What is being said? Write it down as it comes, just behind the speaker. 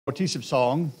บทที่12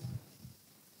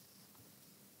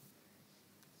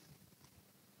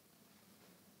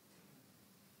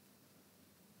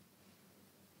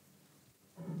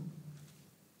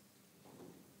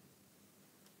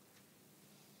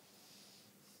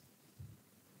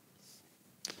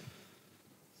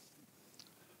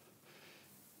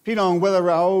พี่น้องเวลา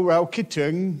เราคิดถึ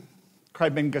งใคร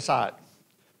เป็นกษัตริย์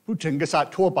พูดถึงกษัตริ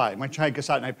ย์ทั่วไปไม่ใช่ก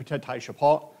ษัตริย์ในประเทศไทยเฉพ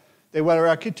าะแต่เวลาเ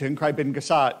ราคิดถึงใครเป็นก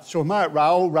ษัตริย์ส่วนมาก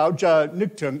เราจะนึก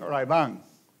ถึงอะไรบ้าง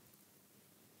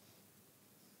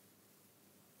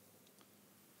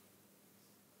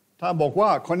ถ้าบอกว่า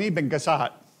คนนี้เป็นกษัต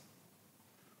ริย์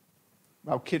เ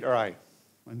ราคิดอะไร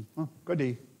มันก็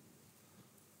ดี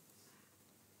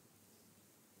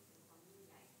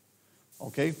โอ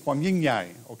เคความยิ่งใหญ่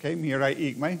โอเคมีอะไร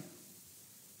อีกไหม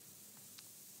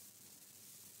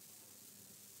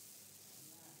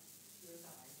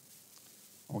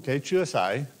โอเคเชื่อสา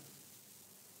ย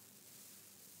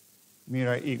มีอะ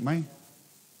ไรอีกไหม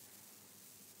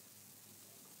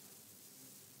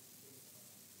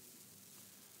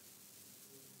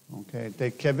โอเคแต่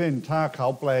เควินถ้าเขา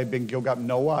แปลเป็นเกี่ยวกับโ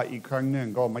นอาห์อีกครั้งหนึ่ง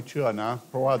ก็ไม่เชื่อนะ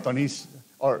เพราะว่าตอนนี้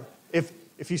or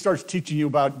if he starts teaching you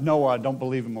about Noah don't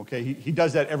believe him okay he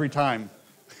does that every time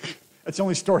that's the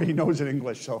only story he knows in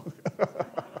English so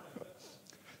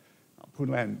พูด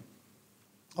เล่น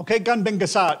โอเคการเป็นก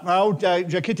ษัตริย์เรา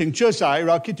จะคิดถึงเชื้อสายเ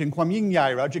ราคิดถึงความยิ่งใหญ่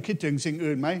เราจะคิดถึงสิ่ง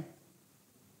อื่นไหม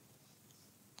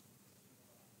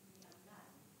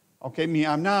โอเคมี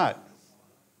อำนาจ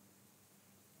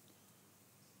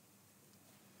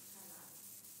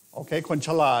โอเคคนฉ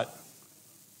ลาด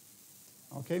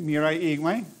โอเคมีอะไรอีกไห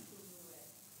ม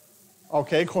โอเ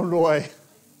คคนรวย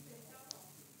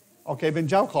โอเคเป็น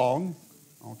เจ้าของ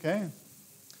โอเค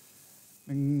เ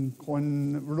ป็นคน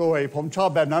รวยผมชอบ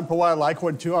แบบนั้นเพราะว่าหลายค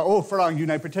นเชื่อว่าโอ้ฝรั่งอยู่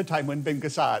ในประเทศไทยเหมือนเป็นก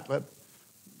ษัตริย์แล้ว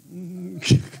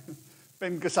เป็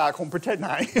นกษัตริย์ของประเทศไห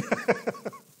น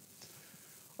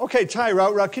โอเคใช่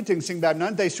เราคิดถึงสิ่งแบบนั้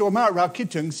นแต่ส่วนมากเราคิด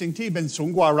ถึงสิ่งที่เป็นสูง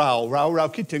กว่าเรา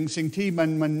คิดถึงสิ่งที่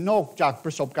มันนอกจากป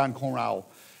ระสบการณ์ของเรา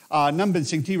นั่นเป็น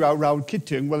สิ่งที่เราคิด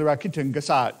ถึงเวลาคิดถึงก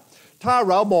ษัตริย์ถ้า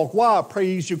เราบอกว่าพระ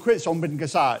เยซูคริสต์ทรงเป็นก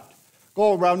ษัตริย์ก็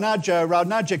เราน่า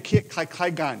จะคิดคล้า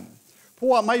ยๆกันเพราะ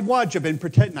ว่าไม่ว่าจะเป็นปร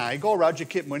ะเทศไหนก็เราจะ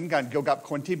คิดเหมือนกันเกี่ยวกับ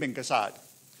คนที่เป็นกษัตริย์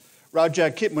เราจะ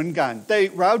คิดเหมือนกันแต่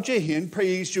เราจะเห็นพระ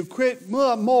เยซูคริสต์เมื่อ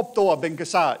มอบตัวเป็นก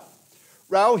ษัตริย์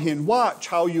เราเห็นว่าช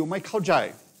าวยิวไม่เข้าใจ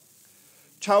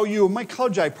ชาวยิวไม่เข้า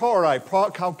ใจเพราะอะไรเพราะ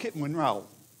เขาคิดเหมือนเ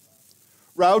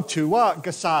ราถือว่าก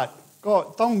ษัตริย์ก็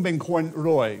ต้องเป็นคนร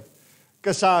วยก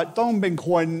ษัตริย์ต้องเป็นค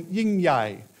นยิ่งใหญ่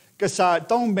กษัตริย์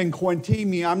ต้องเป็นคนที่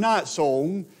มีอำนาจสูง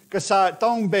กษัตริย์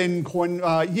ต้องเป็นคน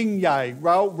ยิ่งใหญ่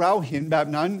เราเห็นแบบ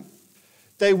นั้น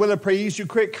แต่เวลาพระเยซู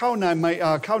คริสต์เข้าใน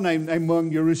เมือง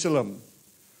เยรูซาเล็ม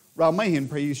เราไม่เห็น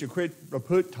พระเยซูคริสต์ประพ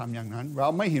ฤติทำอย่างนั้นเรา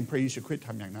ไม่เห็นพระเยซูคริสต์ท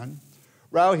ำอย่างนั้น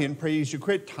เราเห็นพระเยซูค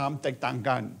ริสต์ทำแตกต่าง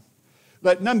กันแล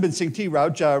ะนั่นเป็นสิ่งที่เรา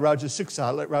จะศึกษา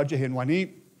และเราจะเห็นวันนี้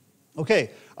โอเค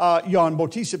ยอห์นบท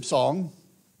ที่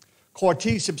12ข้อ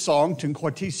ที่12ถึงข้อ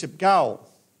ที่19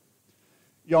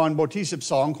ยอห์นบทที่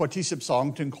12ข้อที่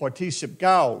12ถึงข้อที่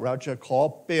19เราจะขอ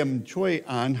เปมช่วย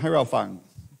อ่านให้เราฟัง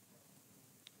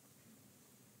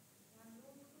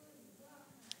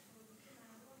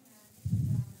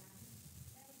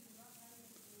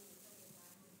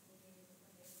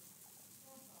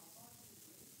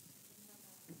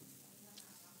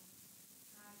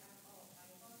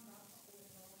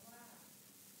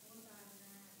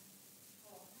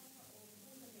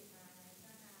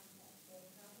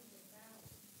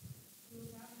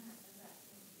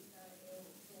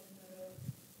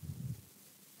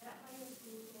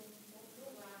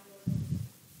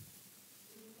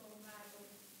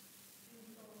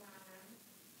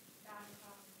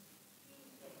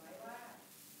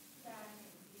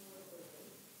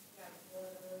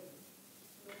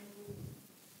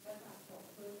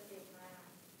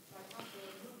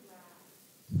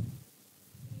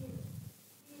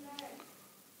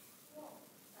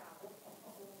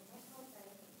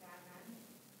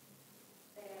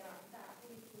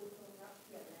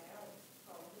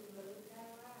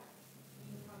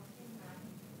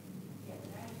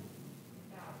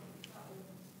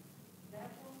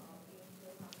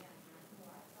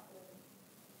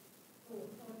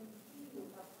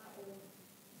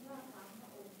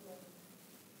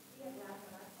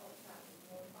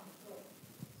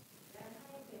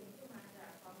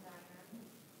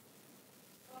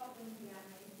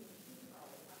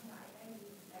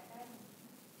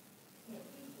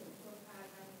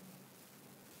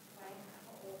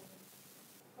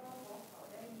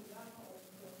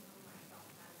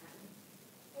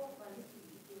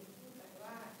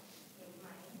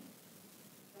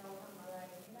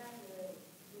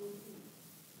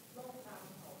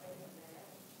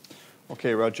โอเค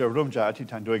เราจะร่วมใจอธิษ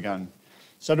ฐานด้วยกัน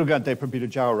สาธุการแด่พระบิดา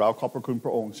เจ้าเราขอบพระคุณพร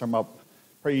ะองค์สำหรับ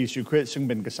พระเยซูคริสต์ซึ่งเ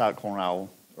ป็นกษัตริย์ของเรา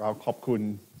ขอบคุณ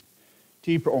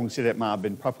ที่พระองค์เสด็จมาเป็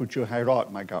นพระผู้ช่วยให้รอด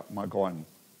มาก่อน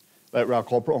และเรา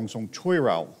ขอพระองค์ทรงช่วยเ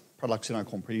ราพระลักษณะ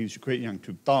ของพระเยซูคริสต์อย่าง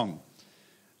ถูกต้อง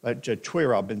และจะช่วย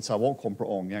เราเป็นสาวกของพระ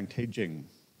องค์อย่างแท้จริง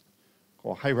ข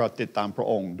อให้เราติดตามพระ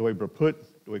องค์โดยประพฤติ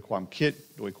โดยความคิด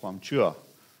โดยความเชื่อ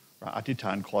เราอธิษฐ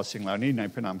านขอสิ่งเหล่านี้ใน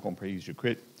พระนามของพระเยซูค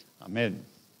ริสต์อาเมน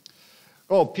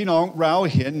ก็พี่น้องเรา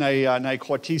เห็นใน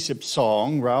ข้อที่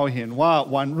12เราเห็นว่า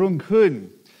วันรุ่งขึ้น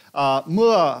เ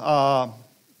มื่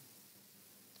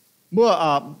อ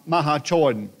มหาช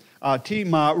นที่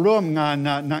มาร่วมง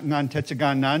านเทศกา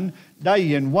ลนั้นได้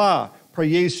เห็นว่าพระ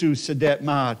เยซูเสด็จ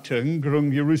มาถึงกรุง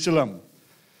เยรูซาเล็ม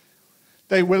แ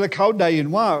ต่เวลาเขาได้เห็น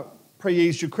ว่าพระเย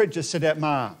ซูคริสต์จะเสด็จม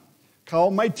าเขา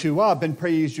ไม่ถือว่าเป็นพร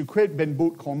ะเยซูคริสต์เป็นบุ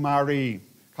ตรของมารี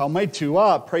เขาไม่ถือว่า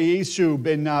พระเยซูเ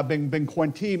ป็นคน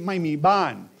ที่ไม่มีบ้า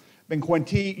นเป็นคน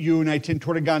ที่อยู่ในถิ่น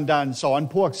ทุรกันดารสอน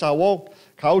พวกสาวก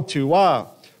เขาถือว่า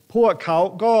พวกเขา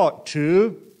ก็ถือ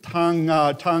ทาง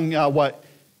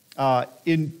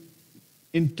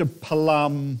อินทพลั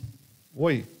ม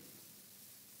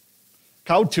เ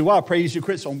ขาถือว่าพระเยซูค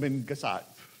ริสต์ทรงเป็นกษัตริย์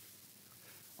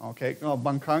โอเคก็บ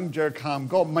างครั้งเจอค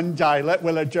ำก็มั่นใจและเว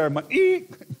ลาเจอมันอีก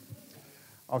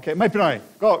โอเคไม่เป็นไร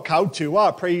ก็เขาถือว่า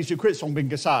พระเยซูคริสต์ทรงเป็น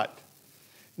กษัตริย์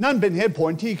นั่นเป็นเหตุผ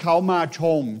ลที่เขามาช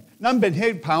มนั่นเป็นเห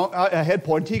ตุผ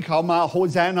ลที่เขามาโฮ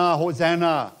ซานาโฮซาน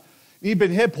านี่เป็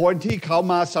นเหตุผลที่เขา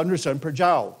มาสรรเสริญพระเ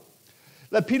จ้า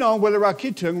และพี่น้องเวลาเราคิ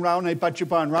ดถึงเราในปัจจุ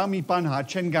บันเรามีปัญหา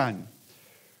เช่นกัน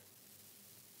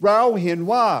เราเห็น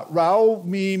ว่าเรา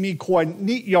มีคน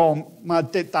นิยมมา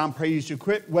ติดตามพระเยซูค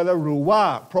ริสต์เวลารู้ว่า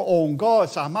พระองค์ก็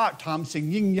สามารถทำสิ่ง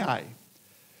ยิ่งใหญ่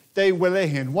แต่เวลา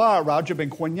เห็นว่าเราจะเป็น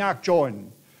คนยากจน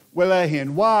เวลาเห็น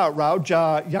ว่าเราจะ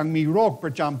ยังมีโรคปร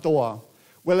ะจำตัว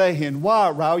เวลาเห็นว่า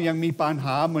เรายังมีปัญห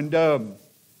าเหมือนเดิม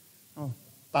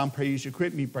ตามพระเยซูคริส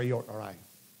ต์มีประโยชน์อะไร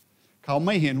เขาไ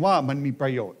ม่เห็นว่ามันมีปร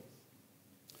ะโยชน์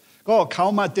ก็เขา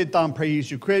มาติดตามพระเย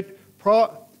ซูคริสต์เพราะ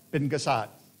เป็นกษัตริ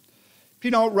ย์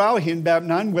พี่น้องเราเห็นแบบ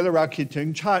นั้นเวลาเราคิดถึง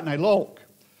ชาติในโลก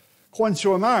คน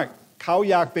ส่วนมากเขา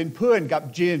อยากเป็นเพื่อนกับ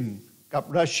จีนกับ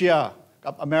รัสเซีย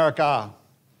กับอเมริกา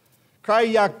ใคร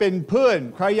อยากเป็นเพื่อน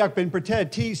ใครอยากเป็นประเทศ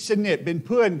ที่สนิทเป็นเ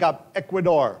พื่อนกับเอกวาด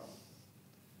อร์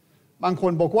บางค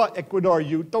นบอกว่าเอกวาดอร์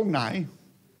อยู่ตรงไหน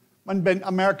มันเป็น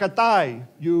อเมริกาใต้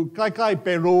อยู่ใกล้ๆเป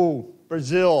รูบรา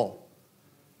ซิล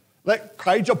และใค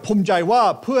รจะภูมิใจว่า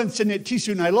เพื่อนสนิทที่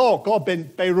สุดในโลกก็เป็น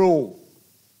เปรู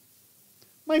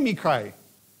ไม่มีใคร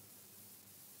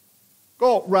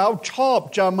ก็เราชอบ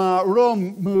จะมาร่วม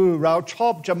มือเราชอ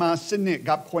บจะมาสนิท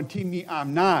กับคนที่มีอ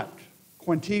ำนาจ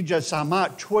คนที่จะสามารถ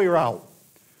ช่วยเ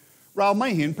ราไม่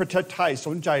เห็นประเทศไทยส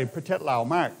นใจประเทศลาว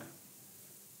มาก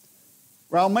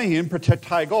เราไม่เห็นประเทศไ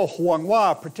ทยก็ห่วงว่า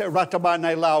ประเทศรัฐบาลใน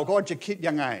ลาวก็จะคิด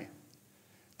ยังไง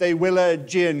แต่เวลา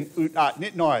จีนอึดอัดนิ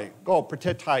ดหน่อยก็ประเท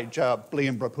ศไทยจะเปลี่ย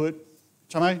นประพฤติ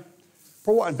ใช่ไหมเพร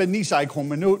าะว่าเป็นนิสัยของ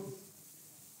มนุษย์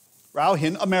เราเห็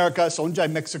นอเมริกาสนใจ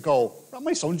เม็กซิโกเราไ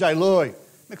ม่สนใจเลย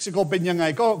เม็กซิโกเป็นยังไง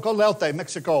ก็แล้วแต่เม็ก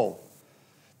ซิโก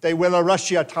แต่เวลารัสเ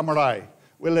ซียทำอะไร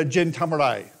เวลาจีนทำอะไร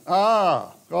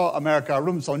ก็อเมริกาเ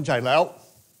ริ่มสนใจแล้ว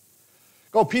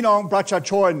ก็พี่น้องประชา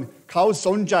ชนเขาส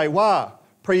นใจว่า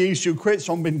พระเยซูคริสต์ท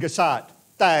รงเป็นกษัตริย์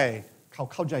แต่เขา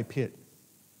เข้าใจผิด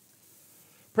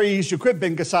พระเยซูคริสต์เป็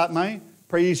นกษัตริย์ไหม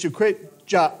พระเยซูคริสต์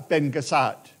จะเป็นกษั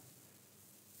ตริย์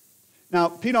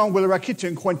พี่น้องเวลาเราคิดถึ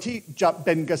งคนที่จะเ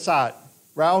ป็นกษัตริย์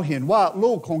เราเห็นว่า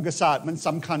ลูกของกษัตริย์มันส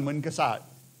ำคัญเหมือนกษัตริย์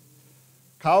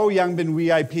เขายังเป็น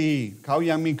VIP เขา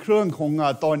ยังมีเครื่องของ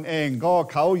ตนเองก็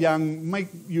เขายังไม่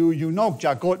อยู่นอกจ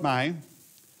ากกฎหมาย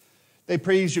แต่พ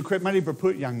ระเยซูคริสต์ไม่ได้ประพฤ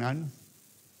ติอย่างนั้น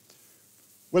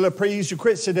เวลาพระเยซูค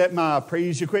ริสต์เสด็จมาพระเย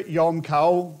ซูคริสต์ยอมเขา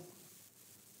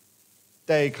แ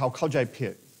ต่เขาเข้าใจผิ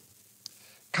ด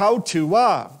เขาถือว่า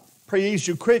พระเย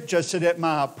ซูคริสต์จะเสด็จม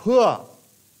าเพื่อ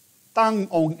ตั้ง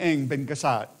องค์เองเป็นก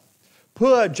ษัตริย์เ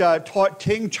พื่อจะทอด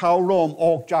ทิ้งชาวโรมอ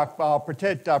อกจากประเ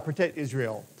ทศอิสราเอ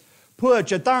ลเพื่อ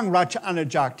จะตั้งราชอาณา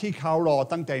จักรที่เขารอ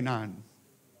ตั้งแต่นาน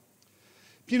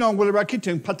พี่น้องเวลาคิด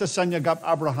ถึงพันธสัญญากับ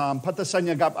อับราฮัมพันธสัญ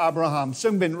ญากับอับราฮัม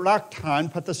ซึ่งเป็นรากฐาน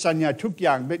พันธสัญญาทุกอ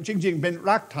ย่างจริงๆเป็นร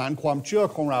ากฐานความเชื่อ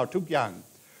ของเราทุกอย่าง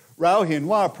เราเห็น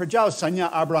ว่าพระเจ้าสัญญา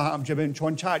อับราฮัมจะเป็นช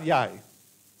นชาติใหญ่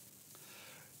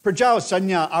พระเจ้าสัญ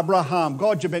ญาอับราฮัมก็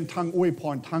จะเป็นทางอวยพ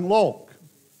รทางโลก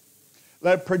แล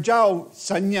ะพระเจ้า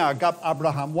สัญญากับอับร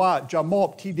าฮัมว่าจะมอบ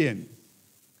ที่ดิน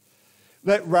แ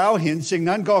ละเราเห็นสิ่ง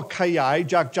นั้นก็ขยาย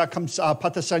จากคำพั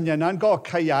นธสัญญานั้นก็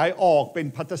ขยายออกเป็น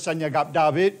พันธสัญญากับดา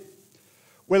วิด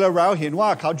เวลาเราเห็นว่า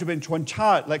เขาจะเป็นชนช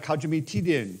าติและเขาจะมีที่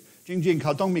ดินจริงๆเข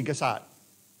าต้องมีกษัตริย์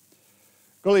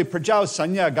ก็เลยพระเจ้าสัญ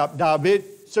ญากับดาวิด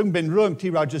ซึ่งเป็นเรื่อง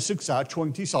ที่เราจะศึกษาช่วง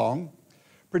ที่สอง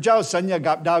พระเจ้าสัญญา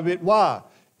กับดาวิดว่า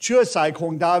เชื้อสายขอ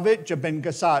งดาวิดจะเป็นก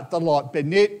ษัตริย์ตลอดเป็น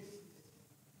นิจ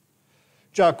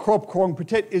จะครอบครองประ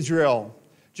เทศอิสราเอล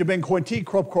จะเป็นคนที่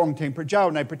ครอบครองแห่งพระเจ้า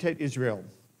ในประเทศอิสราเอล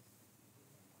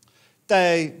แต่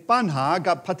ปัญหา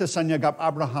กับพันธสัญญากับอั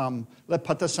บราฮัมและ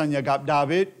พันธสัญญากับดา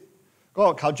วิดก็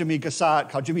เขาจะมีกษัตริย์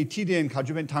เขาจะมีที่ดินเขาจ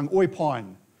ะเป็นทางอวยพร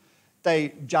แต่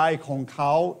ใจของเข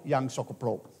ายังสกปร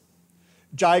ก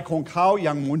ใจของเขา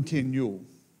ยังหมุนทินอยู่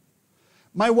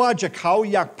ไม่ว่าจะเขา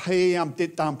อยากพยายามติ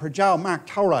ดตามพระเจ้ามาก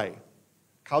เท่าไหร่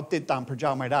เขาติดตามพระเจ้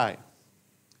าไม่ได้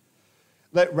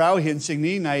และเราเห็นสิ่ง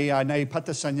นี้ในพันธ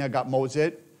สัญญากับโมเส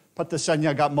สพันธสัญญ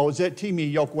ากับโมเสสที่มี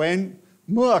ยกเว้น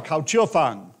เมื่อเขาเชื่อฟั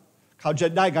งเขาจะ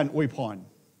ได้การอวยพร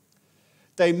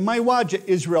แต่ไม่ว่าจะ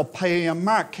อิสราเอลพยายาม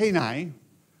มากแค่ไหน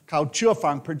เขาเชื่อ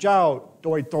ฟังพระเจ้าโด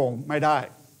ยตรงไม่ได้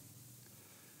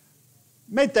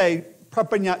ไม่แต่พระ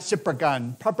ปัญญา10 ประการ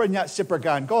พระปัญญา10 ประก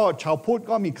ารก็ชาวพุทธ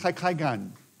ก็มีคล้ายๆกัน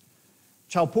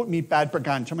ชาวพุทธมี8 ประก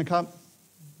ารใช่ไหมครับ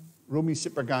รู้มี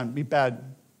10 ประการมี5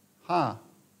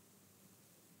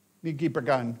มีกี่ประ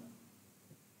การ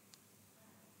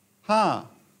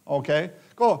5โอเค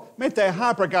ก็ไม่แต่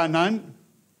5 ประการนั้น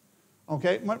โอเค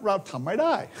เราทำไม่ไ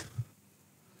ด้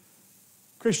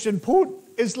คริสเตียนพุทธ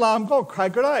อิสลามก็ใคร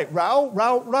ก็ได้เร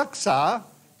ารักษา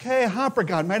แค่5 ประ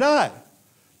การไม่ได้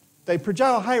แต่พระเจ้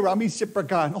าให้เรามี10 ประ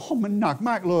การมันหนัก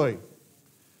มากเลย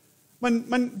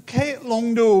มันแค่ลอง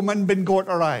ดูมันเป็นกฎ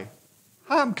อะไร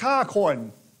ห้ามฆ่าคน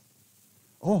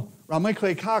เราไม่เค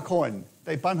ยฆ่าคนแ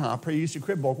ต่ปัญหาพระเยซูค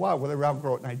ริสต์บอกว่าเวลาเราโกร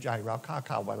ธในใจเราฆ่าเ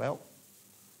ขาไว้แล้ว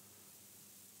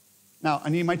อั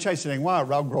นนี้ไม่ใช่แสดงว่า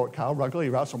เราโกรธเขาเราก็เล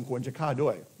ยเราสมควรจะฆ่าด้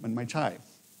วยมันไม่ใช่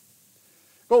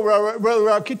ก็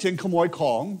เราคิดถึงขโมยข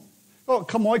องก็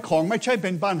ขโมยของไม่ใช่เ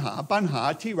ป็นปัญหา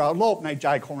ที่เราโลภในใจ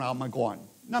ของเรามาก่อน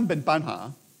นั่นเป็นปัญหา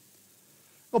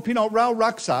ก็พี่น้องเรา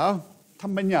รักษาธร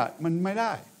รมบัญญัติมันไม่ไ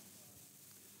ด้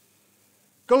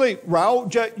ก็เลยเรา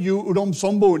จะอยู่อุดมส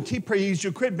มบูรณ์ที่พระเยซู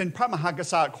คริสต์เป็นพระมหาก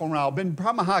ษัตริย์ของเราเป็นพร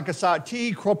ะมหากษัตริย์ที่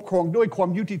ครอบครองด้วยความ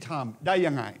ยุติธรรมได้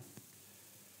ยังไง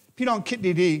พี่น้องคิด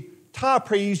ดีๆถ้าพ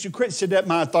ระเยซูคริสต์เสด็จ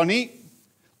มาตอนนี้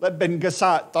และเป็นก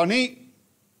ษัตริย์ตอนนี้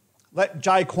และใจ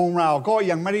ของเราก็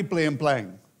ยังไม่ได้เปลี่ยนแปลง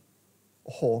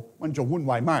มันจะวุ่น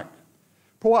วายมาก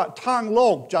เพราะว่าทางโล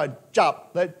กจะจับ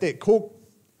และติดคุก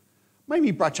ไม่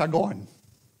มีประชากร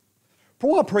เพรา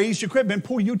ะว่าพระเยซูคริสต์เป็น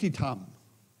ผู้ยุติธรรม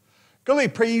ก็เลย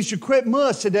พระเยซูคริสต์เมื่อ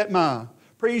เสด็จมา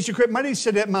พระเยซูคริสต์ไม่ได้เส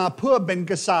ด็จมาเพื่อเป็น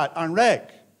กษัตริย์อันแรก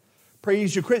พระเย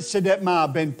ซูคริสต์เสด็จมา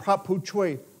เป็นพระผู้ช่วย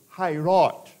ให้รอ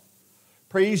ด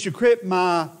พระเยซูคริสต์มา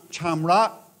ชำระ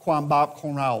ความบาปขอ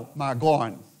งเรามาก่อน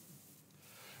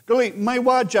ก็เลยไม่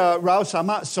ว่าจะเราสา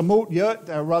มารถสมมุติเยอะแ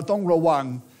ต่เราต้องระวัง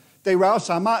แต่เรา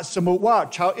สามารถสมมุติว่า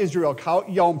ชาวอิสราเอลเขา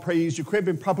ยอมพระเยซูคริสต์เ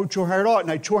ป็นพระผู้ช่วยให้รอด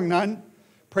ในช่วงนั้น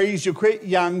พระเยซูคริสต์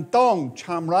ยังต้องช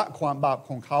ำระความบาป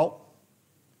ของเขา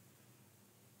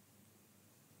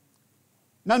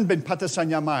นั่นเป็นพันธสัญ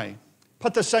ญาใหม่พั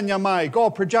นธสัญญาใหม่ก็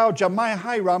พระเจ้าจะไม่ใ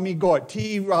ห้เรามีกฎที่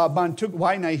เราบันทึกไ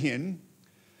ว้ในหิน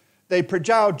แต่พระเ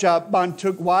จ้าจะบัน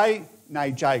ทึกไว้ใน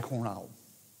ใจของเรา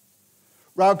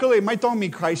ก็เลยไม่ต้องมี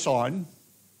ใครสอน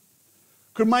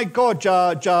คือไม่ก็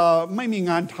จะไม่มี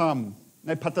งานทำใ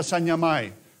นพันธสัญญาใหม่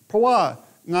เพราะว่า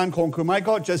งานของคือไม่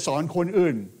ก็จะสอนคน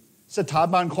อื่นสถา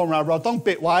บันของเราต้อง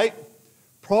ปิดไว้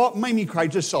เพราะไม่มีใคร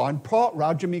จะสอนเพราะเรา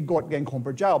จะมีกฎเกณฑ์ของพ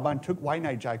ระเจ้าบันทึกไว้ใน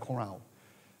ใจของเรา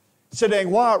แสดง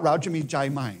ว่าเราจะมีใจ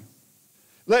ใหม่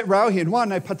และเราเห็นว่า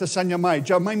ในพันธสัญญาใหม่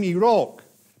จะไม่มีโรค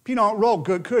พี่น้องโรคเ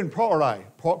กิดขึ้นเพราะอะไร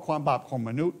เพราะความบาปของม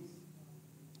นุษย์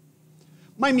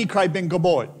ไม่มีใครเป็นกบ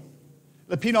ฏแ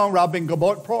ละพี่น้องเราเป็นกบ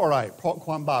ฏเพราะอะไรเพราะค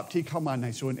วามบาปที่เข้ามาใน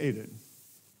สวนเอเดน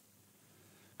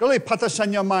ก็เลยพันธสัญ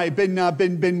ญาใหม่เ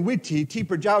ป็นวิธีที่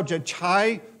พระเจ้าจะใช้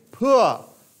เพื่อ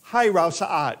ให้เราสะ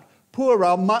อาดเพื่อเร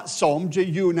าเหมาะสมจะ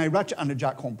อยู่ในราชอาณาจั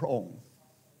กรของพระองค์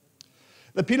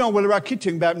และพี่น้องเวลาเราคิด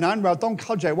ถึงแบบนั้นเราต้องเ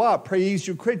ข้าใจว่าพระเย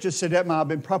ซูคริสต์จะเสด็จมาเ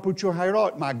ป็นพระผู้ช่วยให้รอ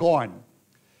ดมาก่อน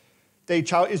แต่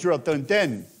ชาวอิสราเอลตื่นเต้น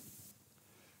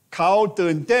เขา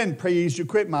ตื่นเต้นพระเยซู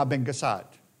คริสต์มาเป็นกษัตริ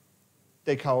ย์แ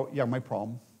ต่เขายังไม่พร้อม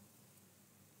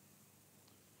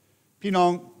พี่น้อ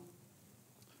ง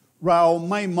เรา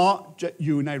ไม่เหมาะจะอ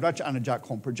ยู่ในราชอาณาจักรข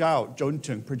องพระเจ้าจน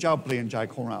ถึงพระเจ้าเปลี่ยนใจ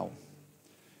ของเรา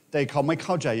แต่เขาไม่เ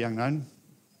ข้าใจอย่างนั้น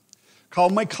เขา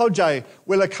ไม่เข้าใจ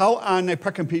เวลาเขาอ่านในพร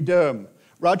ะคัมภีร์เดิม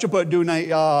เราจะเปิดดูใน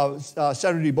ส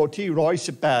ดุดีบทที่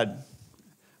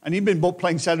118อันนี้เป็นบทเพล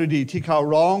งสดุดีที่เขา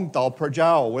ร้องต่อพระเจ้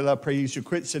าเวลาพระเยซูค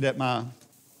ริสต์เสด็จมา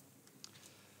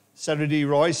สดุดี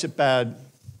118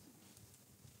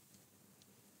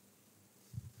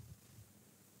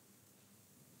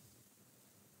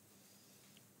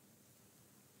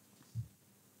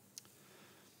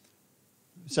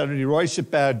 สดุดี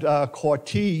118ข้อ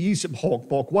ที่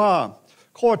26บอกว่า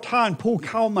ข้อท่านผู้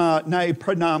เข้ามาในพร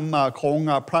ะนามของ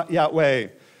พระยะเวห์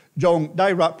จงได้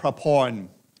รับพระพร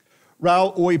เรา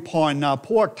อวยพร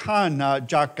พวกท่าน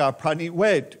จากพระนิเว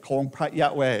ศของพระยะ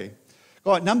เวห์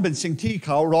ก็นั่นเป็นสิ่งที่เข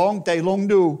าร้องแต่ลอง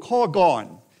ดูข้อก่อน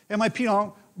เห็นไหมพี่น้อง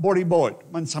บริบท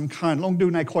มันสำคัญลองดู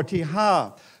ในข้อที่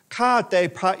5ข้าแต่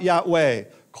พระยะเวห์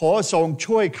ขอทรง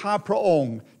ช่วยข้าพระอง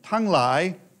ค์ทั้งหลาย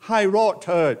ให้รอดเ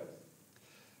ถิด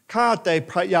ข้าแต่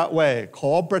พระยะเวห์ข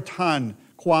อประทาน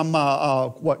ความ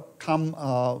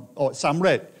สำเ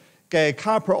ร็จแก่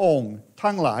ข้าพระองค์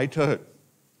ทั้งหลายเถิด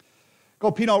ก็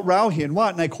พี่น้องเราเห็นว่า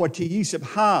ในข้อที่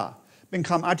25เป็น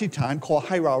คำอธิษฐานขอใ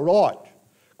ห้เรารอด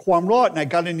ความรอดใน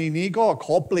กรณีนี้ก็ข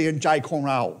อเปลี่ยนใจของ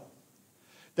เรา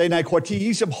แต่ในข้อ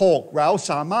ที่26เรา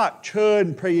สามารถเชิญ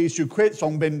พระเยซูคริสต์ทร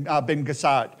งเป็นก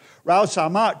ษัตริย์เราสา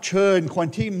มารถเชิญคน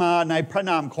ที่มาในพระ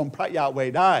นามของพระยาเว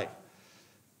ห์ได้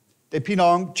แต่พี่น้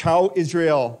องชาวอิสราเอ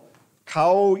ลเขา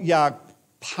อยาก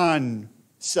ผ่าน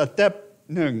สเต็ป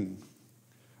หนึ่ง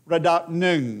ระดับห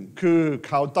นึ่งคือ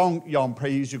เขาต้องยอมพระ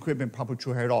เยซูคริสต์เป็นพระผู้ช่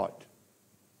วยให้รอด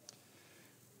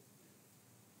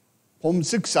ผม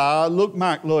ศึกษาลึกม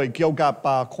ากเลยเกี่ยวกับ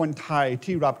คนไทย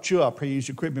ที่รับเชื่อพระเย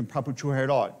ซูคริสต์เป็นพระผู้ช่วยให้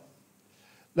รอด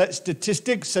และสถิ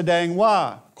ติแสดงว่า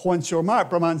คนส่วนมาก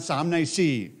ประมาณ3 ใน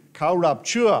 4เขารับ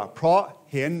เชื่อเพราะ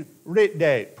เห็นฤทธิ์เด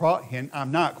ชเพราะเห็นอ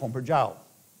ำนาจของพระเจ้า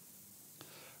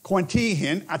คนที่เ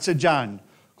ห็นอัศจรรย์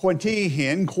คนที่เห็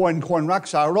นคนรัก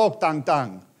ษาโรคต่าง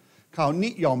ๆเขา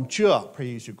นิยมเชื่อพระ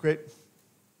เยซูคริสต์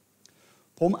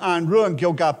ผมอ่านเรื่องเกี่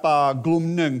ยวกับกลุ่ม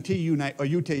หนึ่งที่อยู่ในอ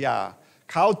ยุธยา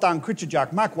เขาตั้งคริสตจัก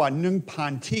รมากกว่า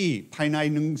 1,000 ที่ภายใน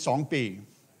 1-2 ปี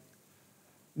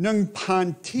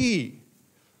 1,000 ที่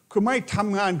คือไม่ท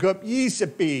ำงานเกือบ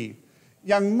20 ปี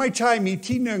ยังไม่ใช่มี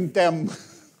ที่หนึ่งเต็ม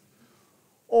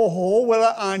โอ้โหเวล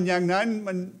าอ่านอย่างนั้น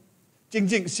มันจ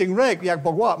ริงๆสิ่งแรกอยากบ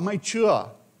อกว่าไม่เชื่อ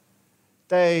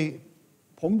แต่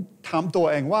ผมถามตัว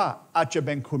เองว่าอาจจะเ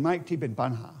ป็นคุณไหมที่เป็นปั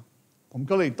ญหาผม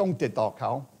ก็เลยต้องติดต่อเข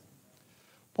า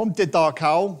ผมติดต่อเข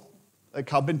าและ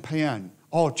เขาเป็นพยาน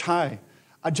อ๋อใช่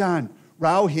อาจารย์เร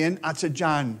าเห็นอัศจ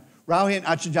รร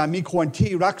ย์มีคน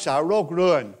ที่รักษาโรคเ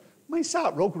รื้อนไม่ทราบ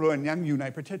โรคเรื้อนยังอยู่ใน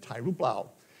ประเทศไทยหรือเปล่า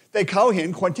แต่เขาเห็น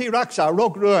คนที่รักษาโร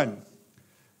คเรื้อน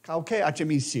เขาแค่อาจจะ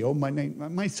มีเสียวมา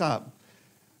ไม่ทราบ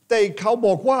แต่เขาบ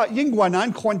อกว่ายิ่งกว่านั้น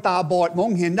คนตาบอดมอ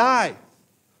งเห็นได้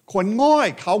คนง่อย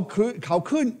เขา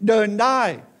ขึ้นเดินได้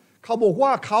เขาบอกว่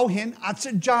าเขาเห็นอัศ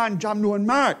จรรย์จำนวน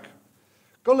มาก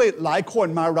ก็เลยหลายคน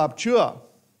มารับเชื่อ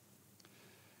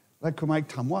และคุณไมค์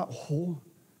ถามว่าโอ้โห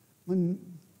มัน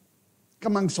ก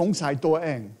ำลังสงสัยตัวเอ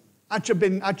งอาจจะเ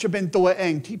ป็นตัวเอ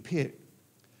งที่ผิด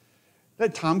และ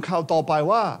ถามเขาต่อไป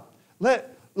ว่าและ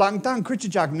หลังตั้งคริสต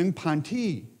จักร 1,000 ที่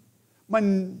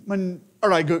มันอะ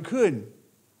ไรเกิดขึ้น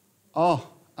อ๋อ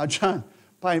อาจารย์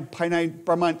ภายในป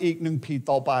ระมาณอีก1 ปี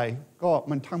ต่อไปก็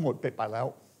มันทั้งหมดปิดไปแล้ว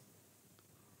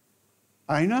อ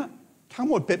ะไรนะทั้ง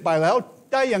หมดปิดไปแล้ว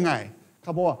ได้ยังไงเข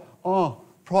าบอกว่าอ๋อ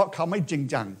เพราะเขาไม่จริง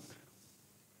จัง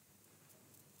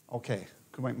โอเค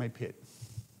คือไม่ผิด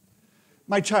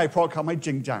ไม่ใช่เพราะเขาไม่จ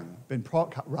ริงจังเป็นเพราะ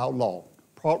เราหลอก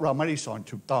เพราะเราไม่ได้สอน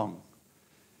ถูกต้อง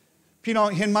พี่น้อง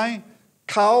เห็นไหม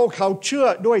เขาเชื่อ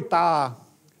ด้วยตา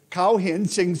เขาเห็น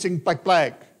สิ่งแปล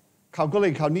กๆเขา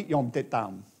นิยมติดตา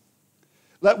ม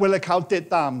และเวลาเขาติด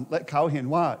ตามและเขาเห็น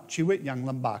ว่าชีวิตยัง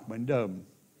ลำบากเหมือนเดิม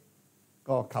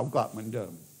ก็เขากลับเหมือนเดิ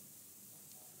ม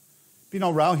พี่น้อ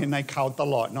งเราเห็นในข่าวต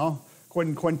ลอดเนาะ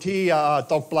คนที่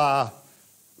ตกปลา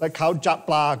และเขาจับป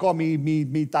ลาก็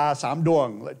มีตา3 ดวง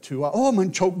และถือว่าโอ้มัน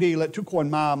โชคดีและทุกคน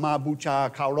มาบูชา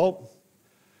เคารพ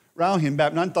เราเห็นแบ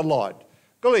บนั้นตลอด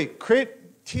ก็เลยคริสต์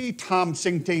ที่ทำ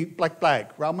สิ่งที่แปลก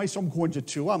ๆเราไม่สมควรจะ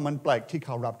ถือว่ามันแปลกที่เข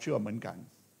ารับเชื่อเหมือนกัน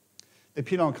แต่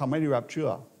พี่น้องเขาไม่ได้รับเชื่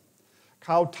อเข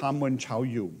าทำเหมือนชาว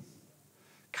อยู่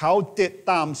เขาติด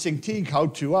ตามสิ่งที่เขา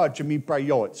ถือว่าจะมีประ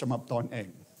โยชน์สำหรับตนเอง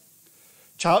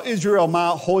ชาวอิสราเอลมา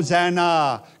โฮซานา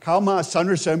เขามาสร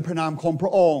รเสริญพระนามของพร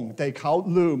ะองค์แต่เขา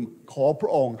ลืมขอพร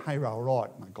ะองค์ให้เรารอด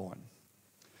มาก่อน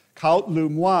เขาลื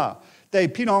มว่าแต่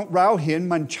พี่น้องเราเห็น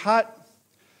มันชัด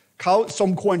เขาส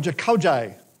มควรจะเข้าใจ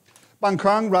บางค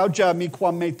รั้งเราจะมีควา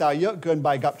มเมตตาเยอะเกินไป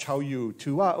กับชาวอยู่ถื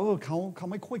อว่าเขา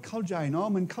ไม่ค่อยเข้าใจเนาะ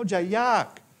มันเข้าใจยาก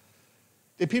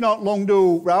แต่พี่น้องลองดู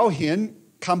เราเห็น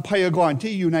คำพยากรณ์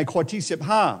ที่อยู่ในข้อที่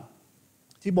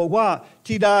15ที่บอกว่า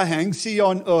ธิดาแห่งซิย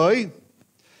อนเอ๋ย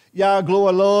อย่ากลัว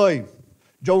เลย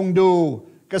จงดู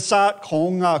กษัตริย์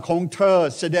ของเธอ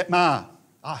เสด็จมา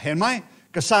เห็นไหม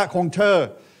กษัตริย์ของเธอ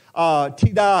ธิ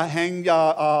ดาแห่ง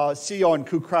ซิยอน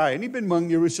คือใครนี่เป็นเมือง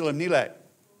เยรูซาเล็มนี่แหละ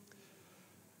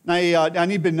ในอัน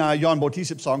นี้เป็นยอห์นบทที่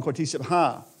12ข้อที่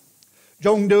15จ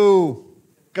งดู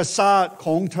กษัตริย์ข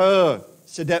องเธอ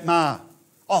เสด็จมา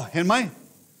เห็นไหม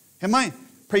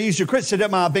พระเยซูคริสต์เสด็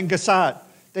จมาเป็นกษัตริย์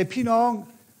แต่พี่น้อง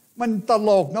มันตล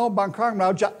กเนาะบางครั้งเรา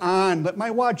จะอ่านและไม่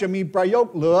ว่าจะมีประโยค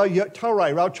เหลือเยอะเท่าไหร่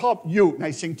เราชอบอยู่ใน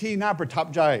สิ่งที่น่าประทับ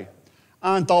ใจ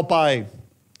อ่านต่อไป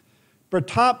ประ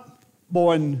ทับบ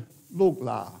นลูก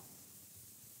ลา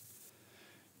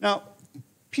Now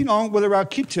พี่น้องเวลาเรา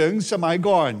คิดถึงสมัย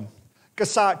ก่อนก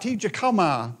ษัตริย์ที่จะเข้าม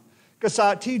ากษัต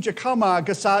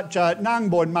ริย์จะนั่ง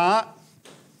บนม้า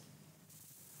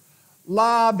ล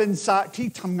าเป็นสัตว์ที่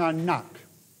ทำงานหนัก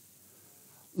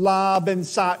ลาเป็น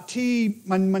สัตว์ที่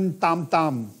มันต่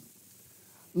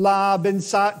ำลาเป็น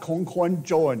สัตว์ของคน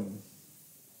จน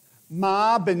ม้า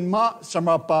เป็นม้าสำห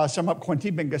รับคน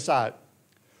ที่เป็นกษัตริย์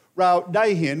เราได้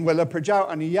เห็นเวลาพระเจ้า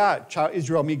อนุญาตชาวอิส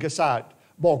ราเอลมีกษัตริย์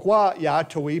บอกว่าอย่า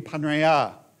ทวีภรรยา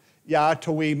อย่าท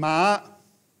วีม้า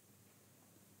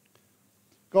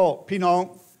ก็พี่น้อง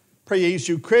พระเย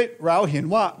ซูคริสต์เราเห็น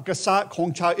ว่ากษัตริย์ของ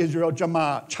ชาวอิสราเอลจะมา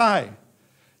ใช่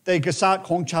แต่กษัตริย์ข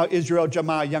องชาวอิสราเอลจะ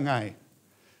มายังไง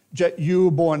จะอยู่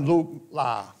บนลูกล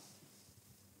า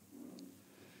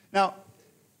Now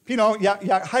พี่น้อง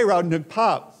อยากให้เรานึกภ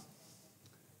าพ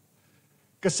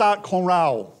กษัตริย์ของเรา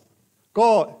ก็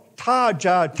ถ้าจ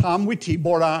ะทำวิธีโบ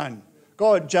ราณ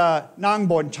ก็จะนั่ง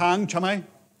บนช้างใช่ไหม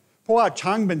เพราะว่าช้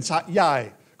างเป็นสัตว์ใหญ่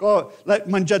ก็และ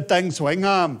มันจะแต่งสวยง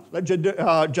ามและ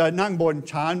จะนั่งบน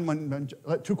ช้างมัน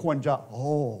ทุกคนจะโอ้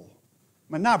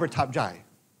มันน่าประทับใจ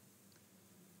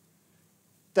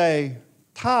แต่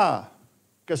ถ้า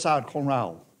กษัตริย์ของเรา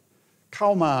เข้า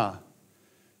มา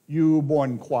อยู่บน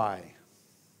ควาย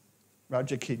เรา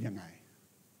จะคิดยังไง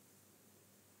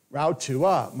เราถือ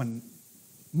ว่ามัน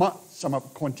เหมาะสำหรับ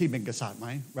คนที่เป็นกษัตริย์ไหม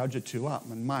เราจะถือว่า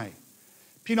มันไม่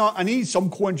พี่น้องอันนี้สม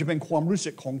ควรจะเป็นความรู้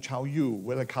สึกของชาวยิวเ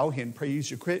วลาเขาเห็นพระเย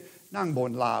ซูคริสต์นั่งบ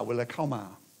นลาเวลาเข้ามา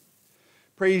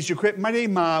พระเยซูคริสต์ไม่ได้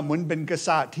มาเหมือนเป็นก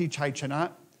ษัตริย์ที่ชัยชนะ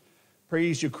พระเย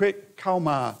ซูคริสต์เข้า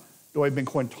มาโดยเป็น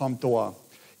คนถ่อมตัว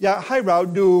อยากให้เรา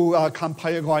ดูคำพ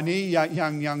ยากรณ์นี้อ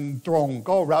ย่างตรง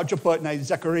ก็เราจะเปิดใน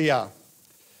ซัก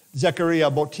ริยา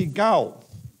บทที่9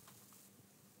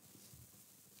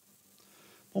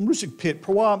ผมรู้สึกผิดเพ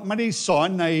ราะว่าไม่ได้สอน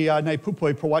ในผู้เผ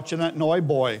ยพระวจนะน้อย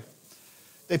บ่อย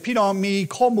แต่พี่น้องมี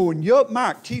ข้อมูลเยอะมา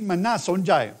กที่มันน่าสนใ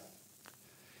จ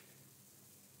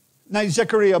ในซั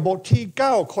กริยาบทที่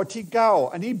9ข้อที่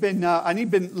9อันนี้เป็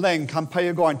นแหล่งคำพย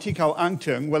ากรณ์ที่เขาอ้าง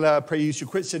ถึงเวลาพระเยซู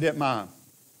คริสต์เสด็จมา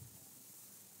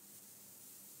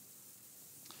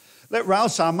และเรา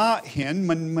สามารถเห็น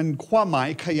มันความหมาย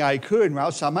ขยายขึ้นเรา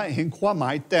สามารถเห็นความหม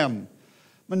ายเต็ม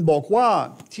มันบอกว่า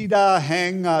ธิดาแห่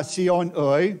งซิออนเ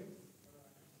อ๋ย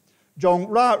จง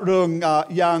ร่าเริง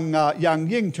อย่าง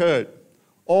ยิ่งเถิด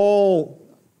โอ้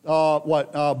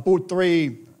บุตรี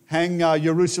แห่งเย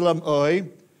รูซาเล็มเอ๋ย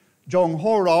จงโ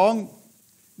ห่ร้อง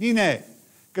นี่แน่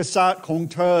กษัตริย์ของ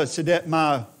เธอเสด็จ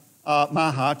มา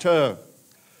หาเธอ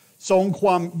ทรงคว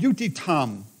ามยุติธรรม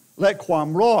และความ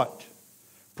รอด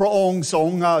พระองค์ทร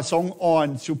งอ่อน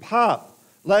สุภาพ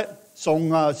และทรง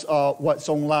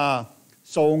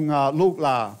ลูกล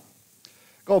า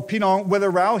ก็พี่น้องเวลา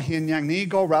เราเห็นอย่างนี้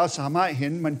ก็เราสามารถเห็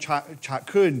นมันฉะ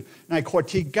ขึ้นในข้อ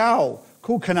ที่9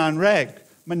คู่ขนานแรก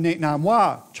มันแนะนำว่า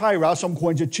ใช่เราสมคว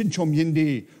รจะชื่นชมยิน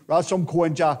ดีเราสมควร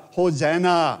จะโฮเซน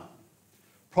า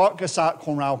เพราะกษัตริย์ข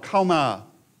องเราเข้ามา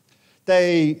แต่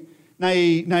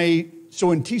ในส่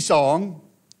วนที่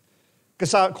2ก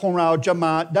ษัตริย์ของเราจะม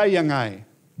าได้ยังไง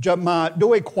จะมา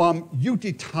ด้วยความยุ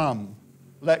ติธรรม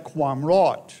และความรอ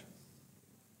ด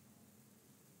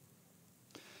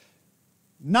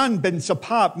นั่นเป็นสภ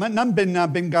าพนั่นเ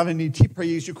ป็นกรณีที่พระ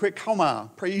เยซูคริสต์เข้ามา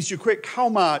พระเยซูคริสต์เข้า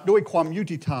มาด้วยความยุ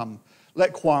ติธรรมและ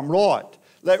ความรอด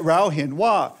และเราเห็น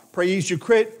ว่าพระเยซูค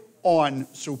ริสต์อ่อน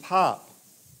สุภาพ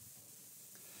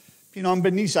พี่น้องเป็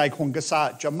นนิสัยของกษัต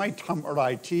ริย์จะไม่ทำอะไร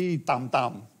ที่ต่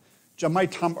ำๆจะไม่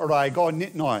ทำอะไรก็นิ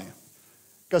ดหน่อย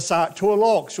กษัตริย์ทั่วโล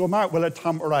กส่วนมากเวลาท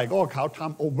ำอะไรก็เขาท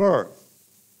ำโอเวอร์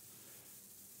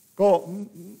ก็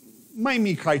ไม่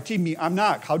มีใครที่มีอำนา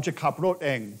จเขาจะขับรถเอ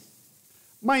ง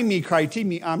ไม่มีใครที่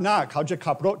มีอำนาจเขาจะ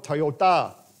ขับรถโตโยต้า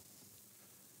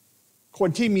คน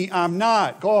ที่มีอำนาจ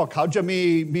ก็เขาจะ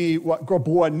มีกระบ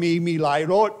วนมีหลาย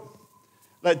รถ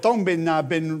และต้องเ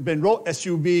ป็นรถ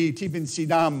SUV ที่เป็นสี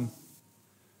ด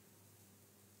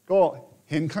ำก็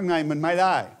เห็นข้างในมันไม่ไ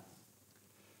ด้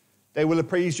แต่เวลา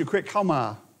พระเยซูคริสต์เข้ามา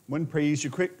เหมือนพระเยซู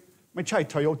คริสต์ไม่ใช่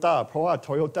โตโยต้าเพราะว่าโต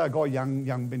โยต้าก็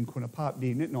ยังเป็นคุณภาพดี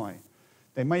นิดหน่อย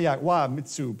แต่ไม่อยากว่ามิต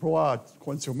ซูเพราะว่าค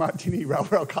นส่วนมากที่นี่เ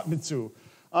ราขับมิตซู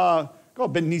ก็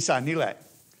เป็นนิสสันนี่แหละ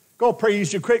ก็พระเย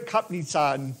ซูคริสต์ขับนิสสั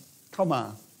นเข้ามา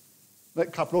และ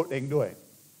ขับรถเองด้วย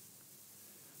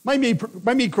ไม่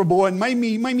มีขบวนไ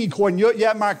ม่มีคนเยอะแย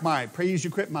ะมากมายพระเยซู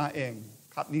คริสต์มาเอง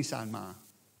ขับนิสสันมา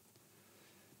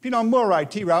พี่น้องเมื่อไหร่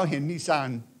ที่เราเห็นนิสสัน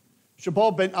เฉพาะ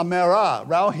เป็นอเมร่า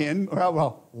เราเห็นเรา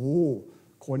โอ้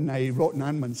คนในรถ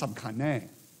นั้นมันสำคัญแน่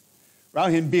เรา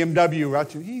เห็น BMW เรา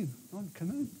ถือนั่น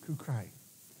คือใคร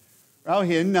เรา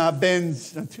เห็นเบน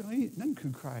ซ์นั่นคื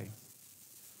อใคร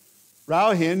เรา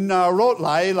เห็นรถห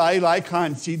ลายคัน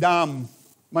สีด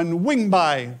ำมันวิ่งไป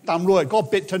ตำรวจก็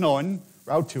ปิดถนน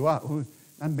เราถือว่า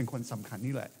นั่นเป็นคนสำคัญ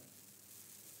นี่แหละ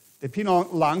แต่พี่น้อง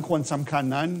หลังคนสำคัญ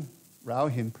นั้นเรา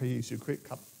เห็นพระเยซูคริสต์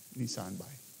ขับนิสสันไป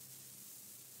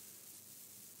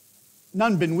นั่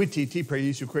นเป็นวิธีที่พระเย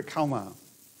ซูคริสต์เข้ามา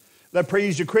และพระเย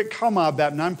ซูคริสต์เข้ามาแบ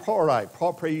บนั้นเพราะอะไรเพรา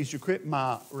ะพระเยซูคริสต์มา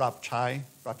รับใช้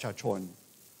ประชาชน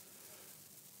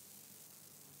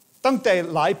ตั้งแต่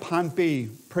หลายพันปี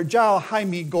พระเจ้าให้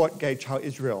มีกฎแก่ชาว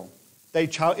อิสราเอลแต่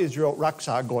ชาวอิสราเอลรักษ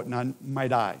ากฎนั้นไม่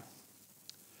ได้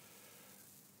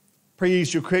พระเย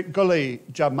ซูคริสต์ก็เลย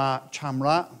จะมาชำร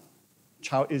ะช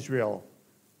าวอิสราเอล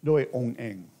ด้วยองค์เอ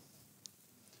ง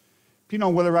พี่น้อ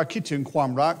งเวลาคิดถึงควา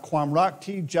มรัก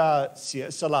ที่จะเสีย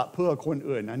สละเพื่อคน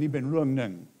อื่นอันนี้เป็นเรื่องห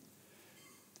นึ่ง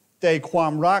แต่ควา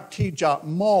มรักที่จะ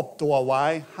มอบตัวไว้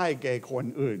ให้แก่คน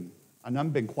อื่นอันนั้น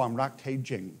เป็นความรักแท้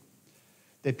จริง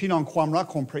แต่พี่น้องความรัก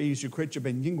ของพระเยซูคริสต์จะเ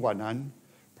ป็นยิ่งกว่านั้น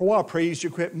เพราะว่าพระเยซู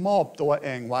คริสต์มอบตัวเอ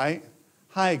งไว้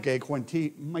ให้แก่คนที่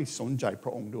ไม่สนใจพร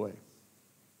ะองค์ด้วย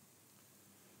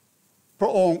พร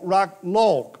ะองค์รักโล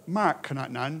กมากขนาด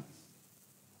นั้น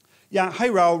อยากให้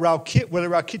เราคิดเวลา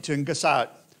เราคิดถึงกษัตริ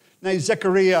ย์ในเซค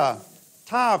ารีย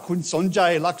ถ้าคุณสนใจ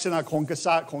ลักษณะของก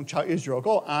ษัตริย์ของชาวอิสราเอล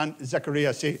ก็อ่านเซคารีย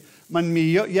สิมันมี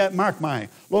เยอะแยะมากมาย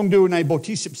ลองดูในบท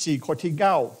ที่14ข้อที่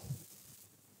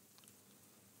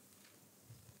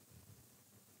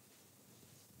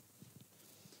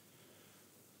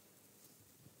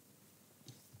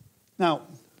9Now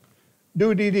ดู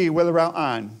ดีๆเวลาเรา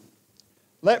อ่าน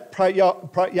และพระ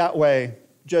ยะเว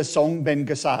จะทรงเป็น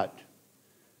กษัตริย์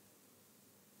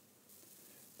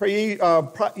พ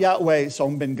ระยะเวทรง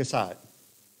เป็นกษัตริย์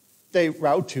แต่เร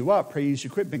าถือว่าพระเยซู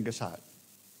คริสต์เป็นกษัตริย์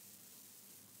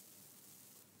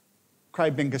ใคร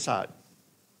เป็นกษัตริย์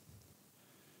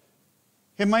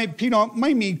เห็นไหมพี่น้องไ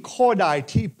ม่มีข้อใด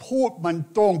ที่พูดมัน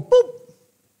ตรงปุ๊บ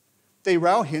แต่เร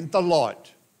าเห็นตลอด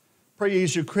พระเย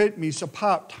ซูคริสต์มีสภ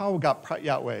าพเท่ากับพระ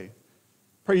ยะเว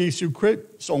พระเยซูคริสต์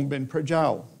ทรงเป็นพระเจ้า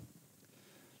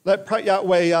และพระยะ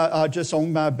เวจะทรง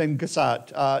มาเป็นกษัตริย์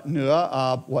เหนือ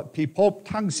พิภพ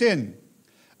ทั้งสิ้น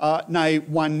ใน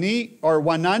วันนี้หรือ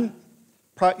วันนั้น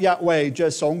พระยะเวจะ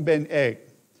ทรงเป็นเอก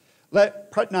และ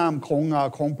พระนาม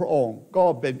ของพระองค์ก็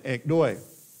เป็นเอกด้วย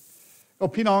ก็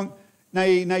พี่น้องใ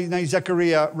นเซคารี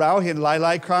ยเราเห็นหล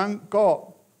ายครั้งก็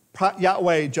พระยะเว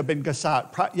จะเป็นกษัตริย์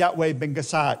พระยะเวเป็นก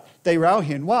ษัตริย์แต่เรา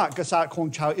เห็นว่ากษัตริย์ของ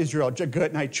ชาวอิสราเอลจะเกิด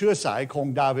ในเชื้อสายของ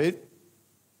ดาวิด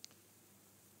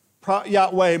พระยะ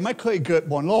เวไม่เคยเกิด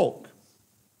บนโลก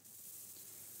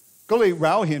ก็เลยเร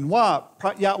าเห็นว่าพร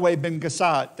ะยะเวเป็นก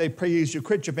ษัตริย์แต่พระเยซูค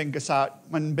ริสต์จะเป็นกษัตริย์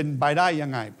มันเป็นไปได้ยั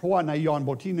งไงเพราะว่าในยอห์นบ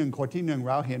ทที่1ข้อที่1เ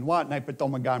ราเห็นว่าในปฐ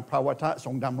มกาลพระวจนะท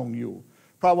รงดำรงอยู่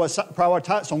พระวจ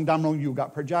นะทรงดำรงอยู่กับ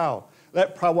พระเจ้าและ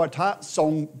พระวจนะทร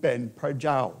งเป็นพระเ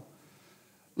จ้า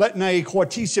และในข้อ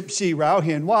ที่14เราเ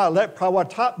ห็นว่าและพระว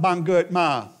จนะบังเกิดมา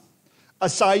อา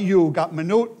ศัยอยู่กับม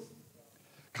นุษย์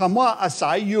คำว่าอา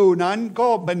ศัยอยู่นั้นก็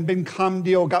เป็นคำเ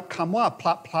ดียวกับคำว่าพร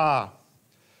ะพลา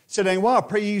แสดงว่า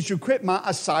พระเยซูคริสต์มาอ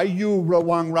าศัยอยู่ระห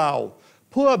ว่างเรา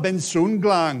เพื่อเป็นศูนย์ก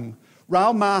ลางเรา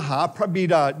มาหาพระบิ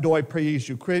ดาโดยพระเย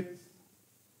ซูคริสต์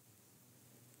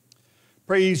พ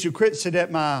ระเยซูคริสต์เสด็จ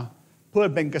มาเพื่อ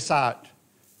เป็นกษัตริย์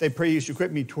แต่พระเยซูคริส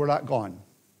ต์มีธุระก่อน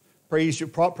เ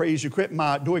พราะพระเยซูคริสต์มา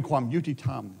ด้วยความยุติธ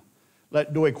รรมและ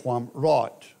ด้วยความรอ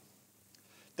ด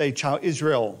แต่ชาวอิสรา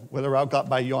เอลเวลาเรากลับ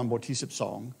ไปยอห์นบทที่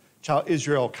12ชาวอิส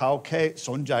ราเอลเขาแค่ส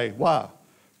นใจว่า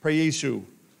พระเยซู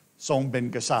ทรงเป็น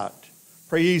กษัตริย์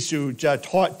พระเยซูจะ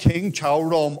ทอดทิ้งชาว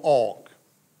โรมออก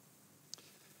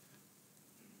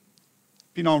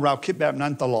พี่น้องเราคิดแบบนั้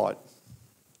นตลอด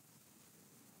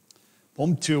ผม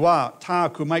ถือว่าถ้า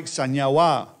คุณไม่สัญญาว่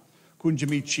าคุณจะ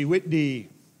มีชีวิตดี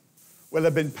เวลา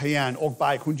เป็นพยานออกไป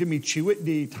คุณจะมีชีวิต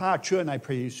ดีถ้าเชื่อในพ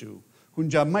ระเยซูคุณ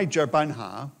จะไม่เจอปัญหา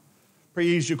พระ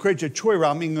เยซูคริสต์จะช่วยเร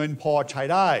ามีเงินพอใช้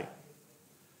ได้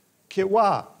คิดว่า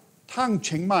ทั้งเ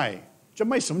ชียงใหม่จะ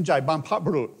ไม่สนใจบรรพ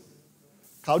บุรุษ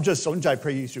เขาจะสนใจพร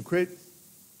ะเยซูคริสต์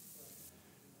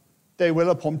แต่เวล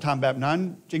าผมทำแบบนั้น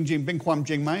จริงๆเป็นความ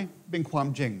จริงไหมเป็นความ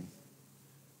จริง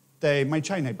แต่ไม่ใ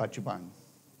ช่ในปัจจุบัน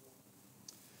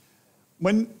เห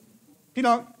มือนพี่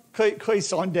น้องเคย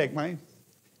สอนเด็กไหม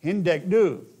เห็นเด็กดื้อ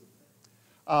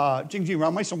จริงๆเร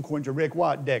าไม่สมควรจะเรียกว่า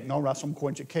เด็กเนาะเราสมคว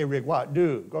รจะแค่เรียกว่าดื้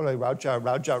อก็เลยเรา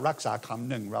จะรักษาคำ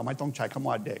หนึ่งเราไม่ต้องใช้คำ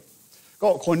ว่าเด็กก็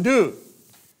คนดื้อ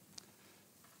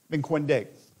เป็นคนเด็ก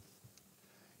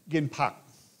กินผัก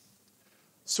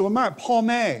ส่วนมากพ่อ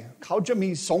แม่เขาจะมี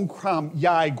สงครามให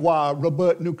ญ่กว่าระเบิ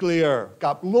ดนิวเคลียร์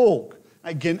กับลูกใน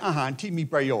กินอาหารที่มี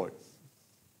ประโยชน์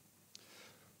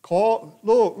อ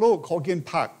ลูกขอกิน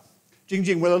ผักจ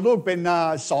ริงๆเวลาลูกเป็น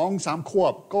2-3 ขว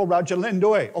บก็เราจะเล่น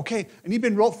ด้วยโอเคอันนี้เป็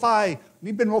นรถไฟ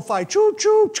นี่เป็นรถไฟ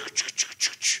ชู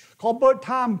ขอเบิร์ดไท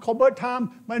ม์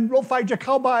มันรถไฟจะเ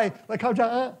ข้าไปแล้วเขาจะ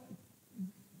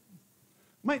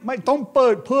ไม่ต้องเปิ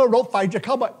ดเพื่อรถไฟจะเ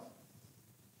ข้าไป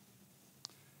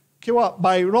คิดว่าใบ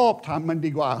รอบทำมัน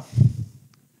ดีกว่า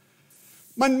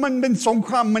มันเป็นสงค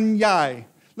รามมันใหญ่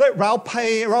และเรา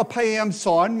พยายามส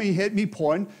อนมีเหตุมีผ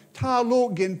ลถ้าลูก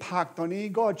กินผักตอนนี้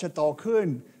ก็จะโตขึ้น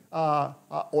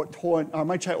อดทน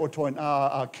ไม่ใช่อดทน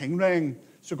แข็งแรง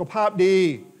สุขภาพดี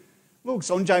ลูก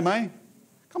สนใจไหม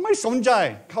เขาไม่สนใจ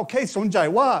เขาแค่สนใจ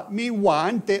ว่ามีหวา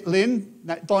นเตะลิ้น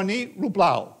ตอนนี้หรือเป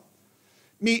ล่า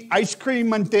มีไอศครีม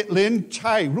มันเตะลิ้นใ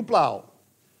ช่หรือเปล่า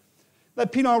และ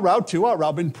พี่น้องเราถือว่าเรา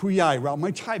เป็นผู้ใหญ่เราไ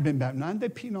ม่ใช่เป็นแบบนั้นแต่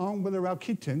พี่น้องเวลาเรา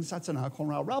คิดถึงศาสนาของ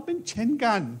เราเป็นเช่น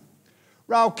กัน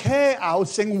เราแค่เอา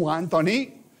สิ่งหวานตอนนี้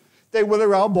แต่เวลา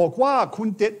เราบอกว่าคุณ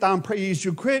ติดตามพระเยซู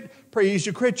คริสต์พระเย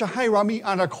ซูคริสต์จะให้เรามี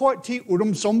อนาคตที่อุด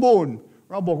มสมบูรณ์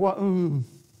เราบอกว่า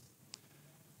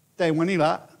แต่วันนี้ล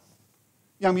ะ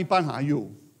ยังมีปัญหาอยู่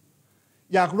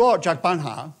อยากรอดจากปัญห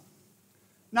า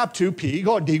นับถือผี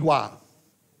ก็ดีกว่า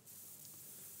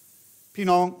พี่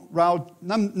น้องเรา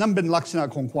นั่นเป็นลักษณะ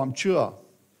ของความเชื่อ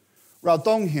เรา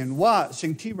ต้องเห็นว่าสิ่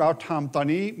งที่เราทำตอน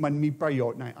นี้มันมีประโย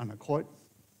ชน์ในอนาคต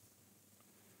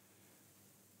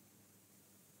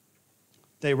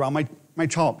แต่เราไม่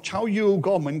ชอบชาวยู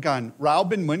ก็เหมือนกันเรา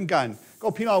เป็นเหมือนกันก็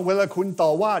พี่น้องเวลาคุณต่อ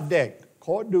ว่าเด็กข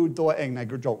อดูตัวเองใน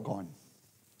กระจกก่อน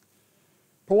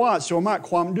เพราะว่าส่วนมาก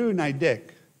ความดื้อในเด็ก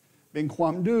เป็นควา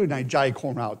มดื้อในใจขอ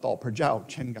งเราต่อพระเจ้า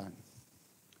เช่นกัน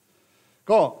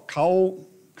ก็เข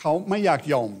าไม่อยาก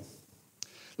ยอม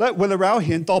และเวลาเราเ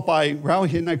ห็นต่อไปเรา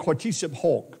เห็นในข้อที่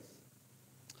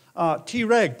16ที่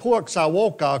แรกพวกสาว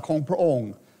กของพระองค์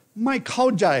ไม่เข้า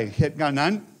ใจเหตุการณ์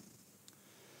นั้น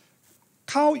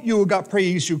เขาอยู่กับพระเ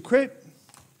ยซูคริสต์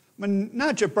มันน่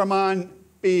าจะประมาณ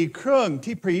ปีครึ่ง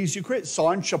ที่พระเยซูคริสต์สอ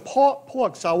นเฉพาะพวก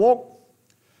สาวก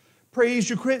พระเย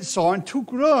ซูคริสต์สอนทุก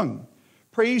เรื่อง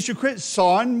พระเยซูคริสต์ส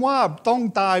อนว่าต้อง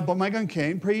ตายบนไม้กางเข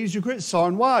นพระเยซูคริสต์สอ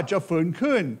นว่าจะฟื้น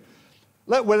ขึ้น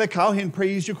และเวลาเขาเห็นพระ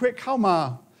เยซูคริสต์เข้ามา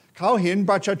เขาเห็น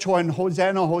ประชาชนโฮเซ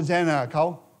นาโฮเซนาเขา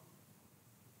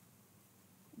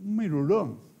ไม่รู้เรื่อง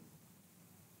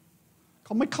เข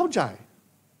าไม่เข้าใจ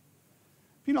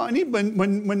พี่น้องอันนี้เห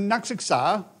มือนนักศึก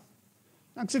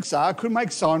ษาคุณไม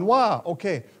ค์สอนว่าโอเค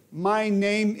my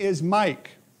name is Mike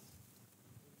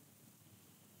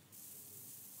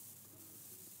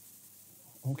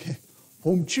โอเคผ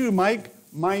มชื่อไมค์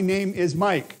my name is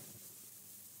Mike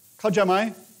เข้าใจไหม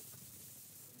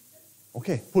โอเค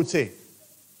พูดสิ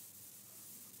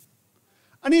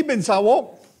อันนี้เป็นสาวก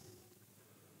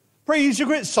พระเยซู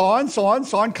คริสต์สอ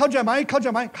นเข้าใจไหมเข้าใ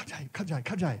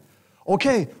จโอเค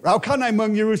เราเข้าในเมือ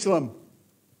งเยรูซาเล็ม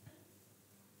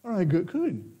อะไรเกิดขึ้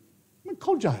นไม่เ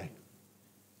ข้าใจ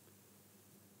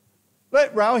และ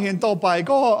เราเห็นต่อไป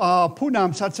ก็ผู้น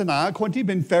ำศาสนาคนที่เ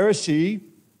ป็นฟาริสี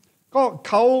ก็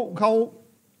เขา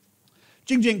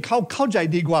จริงๆเขาเข้าใจ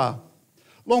ดีกว่า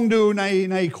ลองดู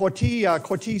ในข้อ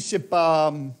ที่19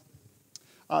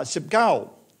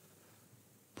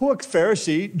พวกฟาริ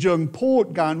สีจึงพูด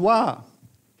กันว่า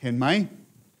เห็นไหม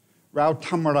เราท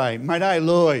ำอะไรไม่ได้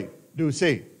เลยดู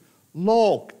สิโล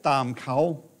กตามเขา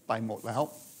ไปหมดแล้ว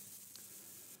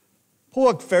พว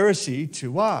กฟาริสีถื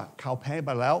อว่าเขาแพ้ไป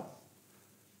แล้ว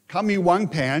เขามีวาง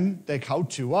แผนแต่เขา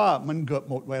ถือว่ามันเกิด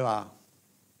หมดเวลา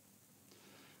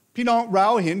พี่น้องเรา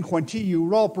เห็นคนที่อยู่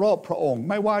รอบพระองค์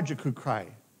ไม่ว่าจะคือใคร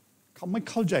เขาไม่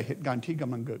เข้าใจเหตุการณ์ที่ก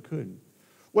ำลังเกิดขึ้น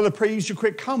เวลาพระเยซูคริ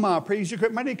สต์เข้ามาพระเยซูคริส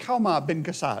ต์ไม่ได้เข้ามาเป็นก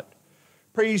ษัตริย์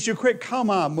พระเยซูคริสต์เข้า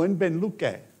มาเหมือนเป็นลูกแก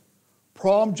ะพ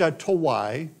ร้อมจะถวา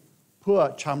ยเพื่อ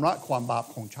ชำระความบาป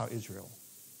ของชาวอิสราเอล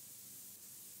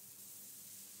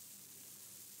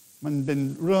มันเป็น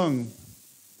เรื่อง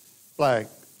แปลก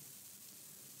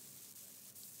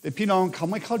แต่พี่น้องเขา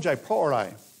ไม่เข้าใจเพราะอะไร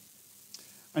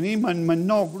อันนี้มัน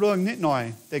นอกเรื่องนิดหน่อย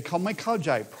แต่เขาไม่เข้าใ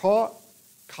จเพราะ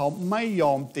เขาไม่ย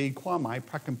อมตีความหมายพ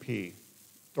ระคัมภีร์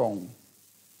ตรง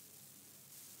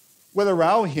เวลาเร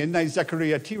าเห็นในซักริ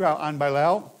ยาที่เราอ่านไปแล้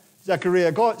วซักริย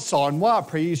าก็สอนว่า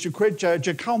พระเยซูคริสต์จ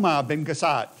ะเข้ามาเป็นก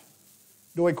ษัตริย์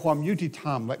โดยความยุติธร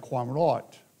รมและความรอด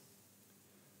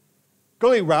ก็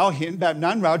เลยเราเห็นแบบ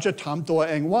นั้นเราจะถามตัว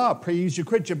เองว่าพระเยซู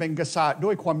คริสต์จะเป็นกษัตริย์ด้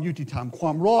วยความยุติธรรมคว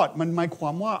ามรอดมันหมายควา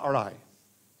มว่าอะไร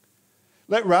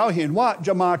และเราเห็นว่าจ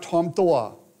ะมาถ่อมตัว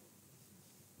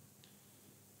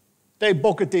แต่ป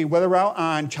กติเวลาเรา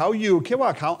อ่านชาวยูคิดว่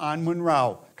าเขาอ่านเหมือนเรา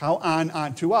เขาอ่าน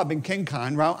ถือว่าเป็นแข่งขัน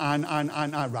เราอ่าน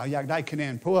เราอยากได้คะแน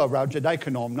นเพราะว่าเราจะได้ข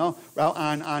นมเนาะเราอ่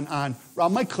านเรา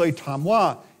ไม่เคยถามว่า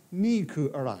นี่คือ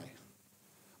อะไร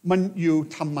มันอยู่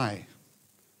ทำไม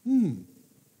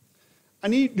อัน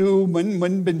นี้ดูเหมื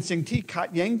อนเป็นสิ่งที่ขัด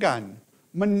แย้งกัน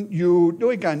มันอยู่ด้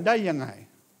วยกันได้ยังไง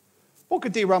ปก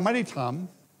ติเราไม่ได้ถาม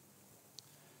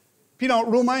พี่น้อง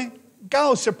รู้ไหม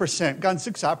 90% การ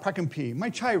ศึกษาพระคัมภีร์ไม่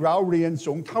ใช่เราเรียน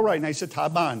สูงเท่าไรในสถา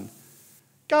บัน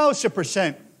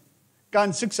 90% การ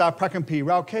ศึกษาพระคัมภีร์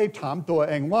เราแค่ถามตัว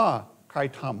เองว่าใคร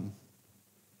ท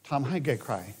ำให้แก่ใค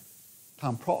รท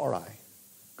ำเพราะอะไร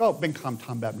ก็เป็นคำถ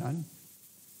ามแบบนั้น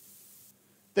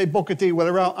แต่ปกติเวล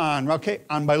าเราอ่านเราแค่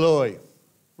อ่านไปเลย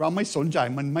เราไม่สนใจ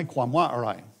มันไม่ความว่าอะไร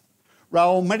เรา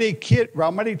ไม่ได้คิดเรา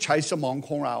ไม่ได้ใช้สมองข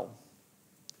องเรา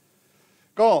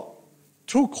ก็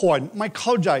ทุกคนไม่เ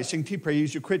ข้าใจสิ่งที่พระเย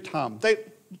ซูคริสต์ทำแต่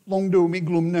ลองดูมี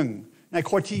กลุ่มหนึ่งใน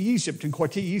ข้อที่20ถึงข้อ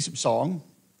ที่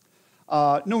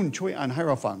22นุ่นช่วยอ่านให้เ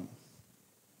ราฟัง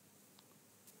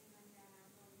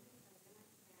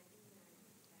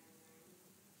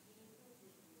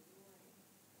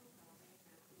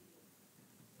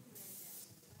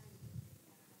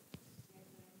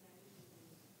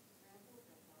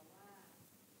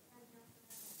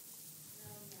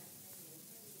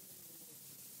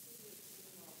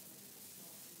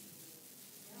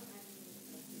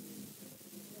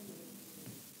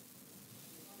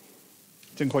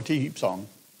ถึงข้อที่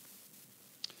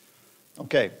22โอ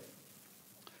เค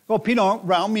ก็พี่น้อง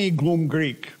เรามีกลุ่มกรี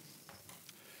ก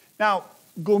now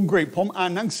กลุ่มกรีกผมอ่า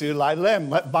นหนังสือหลายเล่ม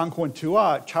และบางคนถือว่า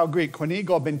ชาวกรีกคนนี้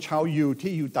ก็เป็นชาวยิว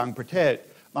ที่อยู่ต่างประเทศ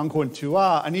บางคนถือว่า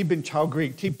อันนี้เป็นชาวกรี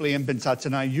กที่เปลี่ยนเป็นศาส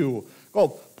นายิวก็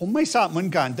ผมไม่ทราบเหมือน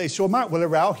กันแต่ส่วนมากเวลา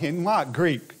เราเห็นว่าก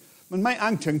รีกมันไม่อ้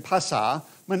างถึงภาษา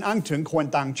มันอ้างถึงคน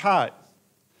ต่างชาติ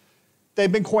แต่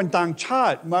เป็นคนต่างชา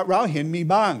ติเราเห็นมี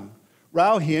บ้างเร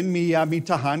าเห็นมี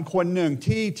ทหารคนหนึ่ง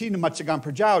ที่นมัสการพ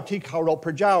ระเจ้าที่เคารพพ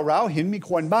ระเจ้าเราเห็นมี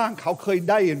คนบ้างเขาเคย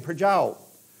ได้ยินพระเจ้า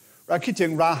เราคิดถึ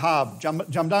งราฮาบ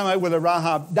จำได้ไหมเวลาราฮ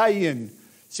าบได้ยิน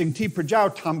สิ่งที่พระเจ้า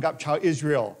ทำกับชาวอิสร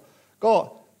าเอลก็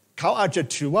เขาอาจจะ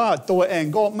ถือว่าตัวเอง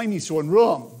ก็ไม่มีส่วนร่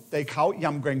วมแต่เขาย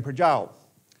ำเกรงพระเจ้า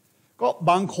ก็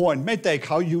บางคนไม่แต่เข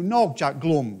าอยู่นอกจากก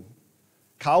ลุ่ม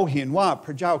เขาเห็นว่าพ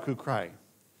ระเจ้าคือใคร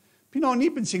พี่น้องนี้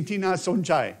เป็นสิ่งที่น่าสนใ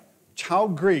จชาว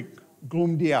กรีกกลุ่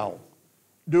มเดียว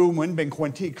ดูเหมือนเป็นคน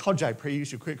ที่เข้าใจพระเย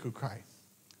ซูคริสต์คือใคร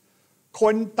ค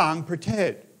นต่างประเท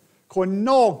ศคน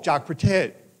นอกจากประเทศ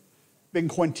เป็น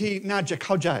คนที่น่าจะเ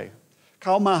ข้าใจเข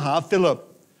ามาหาฟิลิป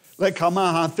และเขามา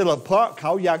หาฟิลิปเพราะเข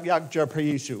าอยากเจอพระเ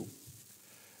ยซู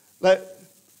และ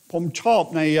ผมชอบ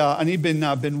ในอันนี้เ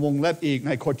ป็นวงเล็บอีกใ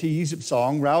นข้อที่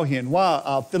22เราเห็นว่า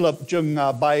ฟิลิปจึง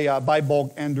ไปบอก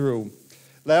แอนดรูว์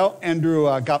แล้วแอนดรูว์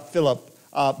กับฟิลิป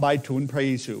ไปทูลพระเ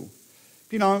ยซู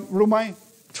พี่น้องรู้ไหม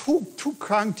ทุกค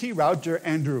รั้งที่เราเจอแ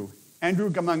อนดรู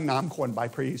ว์กำลังนำคนไป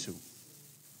พระเยซู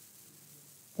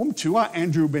ผมถือว่าแอน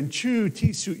ดรูว์เป็นชื่อ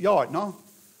ที่สุดยอดเนาะ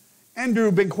แอนดรู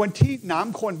ว์เป็นคนที่น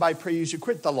ำคนไปพระเยซูค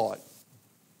ริสต์ตลอด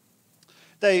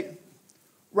แต่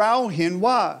เราเห็น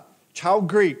ว่าชาว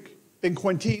กรีกเป็นค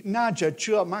นที่น่าจะเ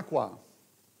ชื่อมากกว่า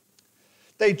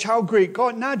แต่ชาวกรีกก็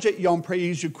น่าจะยอมพระเย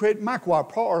ซูคริสต์มากกว่า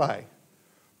เพราะอะไร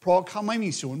เพราะเขาไม่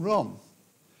มีส่วนร่วม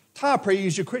ถ้าพระเย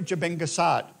ซูคริสต์จะเป็นก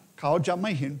ษัตริย์เขาจะไ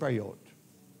ม่เห็นประโยชน์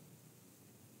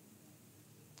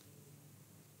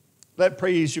และพร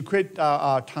ะเยซูคริสต์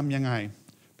ทำยังไง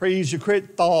พระเยซูคริส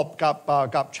ต์ตอบ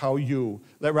กับชาวยิว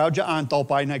และเราจะอ่านต่อ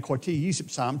ไปในข้อที่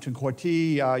23ถึงข้อ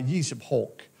ที่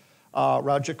26เ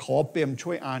ราจะขอเปลี่ยน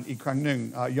ช่วยอ่านอีกครั้งหนึ่ง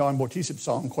ยอห์นบทที่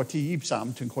12ข้อที่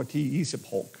23ถึงข้อที่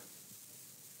26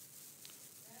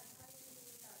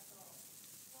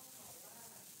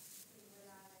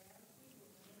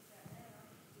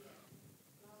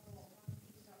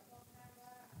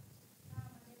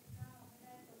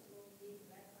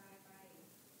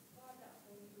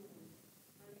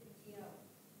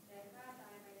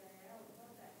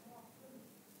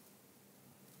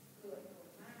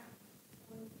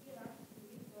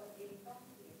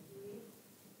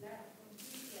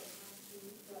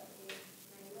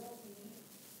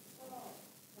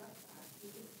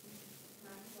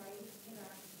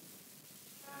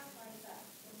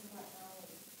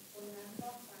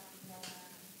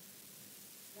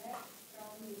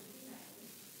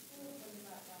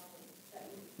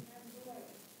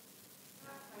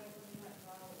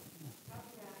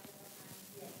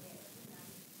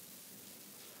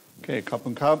โอเคขอบคุ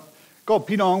ณครับก็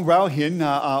พี่น้องเราเห็น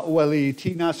วลี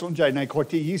ที่น่าสนใจในข้อ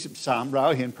ที่23เรา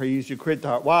เห็นพระเยซูคริสต์ต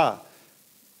รัสว่า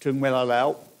ถึงเวลาแล้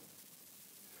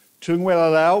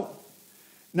ว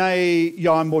ในย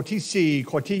อห์นบทที่4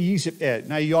ข้อที่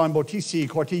21ในยอห์นบทที่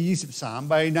4ข้อที่23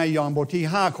ไปในยอห์นบทที่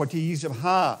5ข้อที่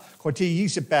25ข้อที่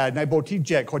28ในบทที่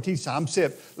7ข้อที่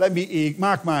30และมีอีกม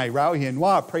ากมายเราเห็น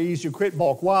ว่าพระเยซูคริสต์บ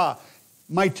อกว่า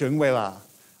ไม่ถึงเวลา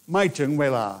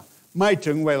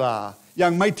ยั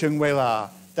งไม่ถึงเวลา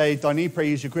แต่ตอนนี้พระเ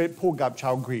ยซูคริสต์พูดกับช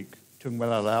าวกรีกถึงเว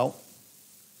ลาแล้ว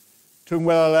ถึงเ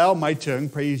วลาแล้วหมายถึง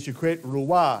พระเยซูคริสต์รู้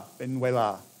ว่าเป็นเวลา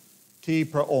ที่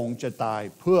พระองค์จะตาย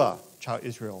เพื่อชาว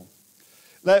อิสราเอล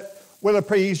และเวลา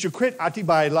พระเยซูคริสต์อธิ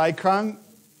บายหลายครั้ง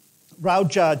เรา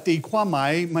จะตีความหมา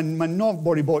ยมันนอกบ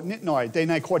ริบทนิดหน่อยแต่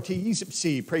ในข้อ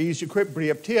ที่24พระเยซูคริสต์เปรี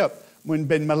ยบเทียบเหมือน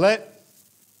เป็นเมล็ด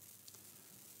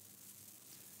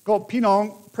ก็พี่น้อง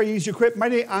พระเยซูคริสต์ไม่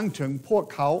ได้อ้างถึงพวก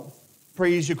เขาพระ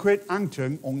เยซูคริสต์อ้างถึ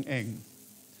งองค์เอง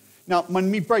นะมัน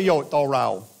มีประโยชน์ต่อเรา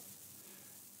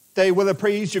แต่เวลาพร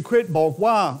ะเยซูคริสต์บอก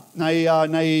ว่าใ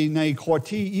นข้อ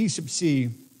ที่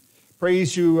24พระเย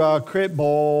ซูคริสต์บ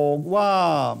อกว่า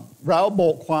เราบอ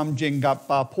กความจริงกับ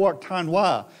พวกท่านว่า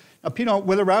พี่น้องเ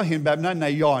วลาเราเห็นแบบนั้นใน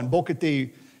ยอห์นปกติ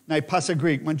ในภาษาก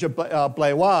รีกมันจะแปล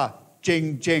ว่าจ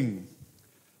ริง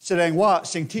แสดงว่า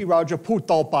สิ่งที่เราจะพูด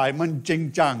ต่อไปมันจริง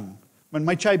จังมันไ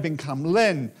ม่ใช่เป็นคำเ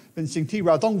ล่นเป็นสิ่งที่เ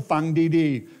ราต้องฟังดี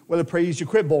ๆเวลาพระเยซู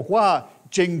คริสต์บอกว่า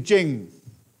จริง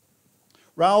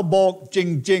เราบอกจ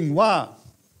ริงว่า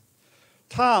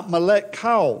ถ้าเมล็ด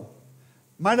ข้าว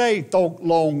ไม่ได้ตก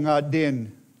ลงดิน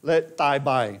และตายไ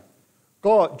ป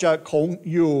ก็จะคง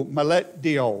อยู่เมล็ดเ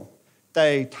ดียวแต่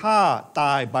ถ้าต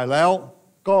ายไปแล้ว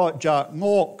ก็จะง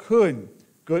อกขึ้น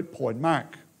เกิดผลมาก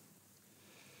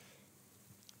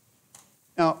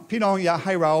พี่น้องอยากใ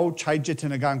ห้เราใช้จินต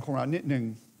นาการของเรานิดหนึ่ง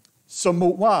สมมุ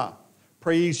ติว่าพร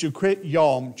ะเยซูคริสต์ย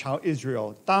อมชาวอิสราเอล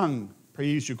ตั้งพระ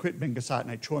เยซูคริสต์เป็นกษัตริย์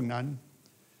ในช่วงนั้น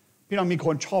พี่น้องมีค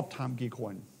นชอบธรรมกี่ค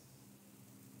น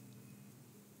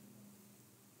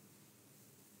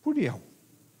ผู้เดียว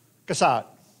กษัตริ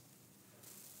ย์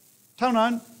เท่านั้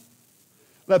น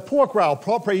และพวกเราเพ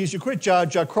ราะพระเยซูคริสต์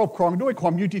จะครอบครองด้วยคว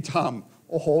ามยุติธรรม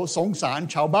โอ้โหสงสาร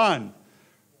ชาวบ้าน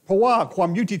เพราะว่าความ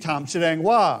ยุติธรรมแสดง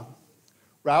ว่า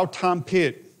เราทำผิ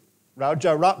ดเราจ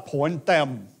ะรับผลเต็ม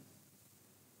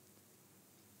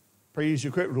พระเยซู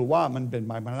คริสต์รู้ว่ามันเป็นไ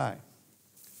ปไม่ได้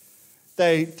แต่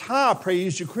ถ้าพระเย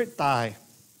ซูคริสต์ตาย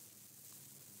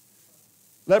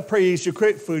และพระเยซูคริ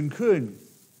สต์ฟื้นขึ้น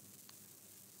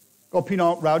ก็พี่น้อ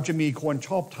งเราจะมีคนช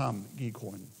อบธรรมกี่ค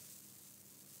น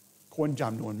จ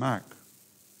ำนวนมาก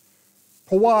เพ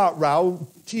ราะว่าเรา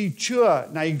ที่เชื่อ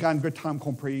ในการกระทำข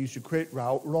องพระเยซูคริสต์เรา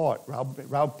รอด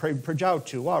เราพระเจ้า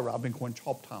ถือว่าเราเป็นคนช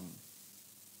อบธรรม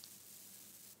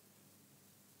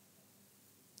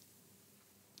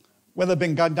เวลาเป็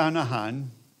นการทานอาหาร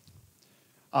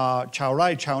ชาวไร่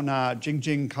ชาวนาจ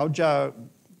ริงๆเขาจะ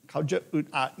อึด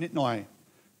อัดนิดหน่อย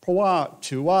เพราะว่า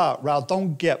ถือว่าเราต้อง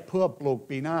เก็บเพื่อปลูก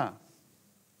ปีหน้า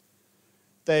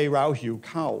แต่เราหิว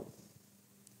ข้าว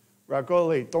เราก็เ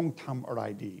ลยต้องทำอะไร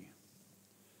ดี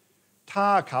ถ้า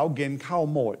เขากินข้าว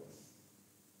หมด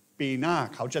ปีหน้า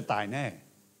เขาจะตายแน่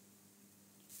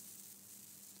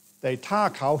แต่ถ้า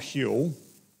เขาหิว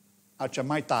อาจจะ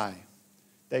ไม่ตาย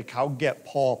แต่เขาเก็บ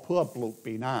พอเพื่อปลูก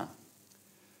ปีหน้า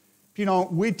พี่น้อง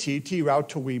วิธีที่เรา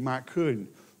ทวีมากขึ้น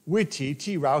วิธี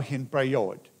ที่เราเห็นประโย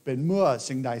ชน์เป็นเมื่อ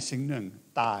สิ่งใดสิ่งหนึ่ง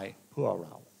ตายเพื่อเร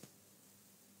า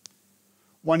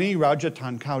วันนี้เราจะทา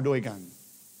นข้าวด้วยกัน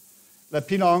และ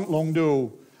พี่น้องลองดู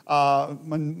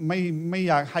มันไม่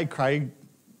อยากให้ใคร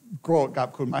โกรธกับ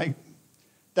คุณไหม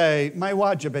แต่ไม่ว่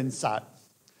าจะเป็นสัตว์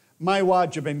ไม่ว่า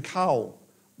จะเป็นข้าว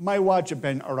ไม่ว่าจะเ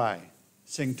ป็นอะไร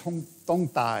สิ่งต้อง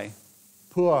ตาย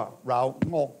เพื่อเรา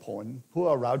งอกผลเพื่อ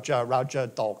เราจะ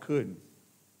โตขึ้น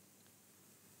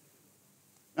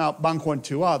บางคน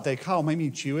ถือว่าแต่ข้าวไม่มี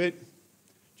ชีวิต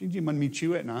จริงๆมันมีชี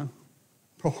วิตนะ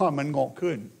เพราะว่ามันงอก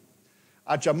ขึ้น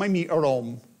อาจจะไม่มีอารม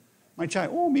ณ์ไม่ใช่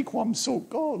โอ้มีความสุข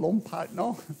ก็ลมพัดเนา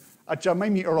ะอาจจะไม่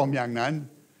มีอารมณ์อย่างนั้น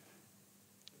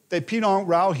แต่พี่น้อง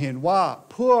เราเห็นว่า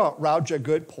เพื่อเราจะเ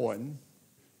กิดผล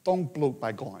ต้องปลูกไป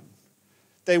ก่อน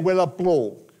แต่เวลาปลู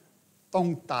กต้อง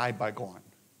ตายไปก่อน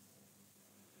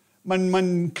มัน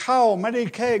เข้าไม่ได้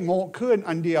แค่งอกขึ้น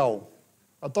อันเดียว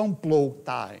เราต้องปลูก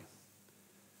ตาย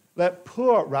และเพื่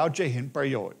อเราจะเห็นประ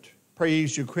โยชน์พระเย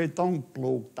ซูคริสต์ต้องป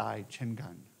ลูกตายเช่นกั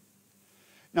น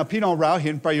พี่น้องเราเ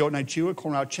ห็นประโยชน์ในชีวิตขอ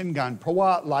งเราเช่นกันเพราะว่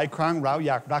าหลายครั้งเรา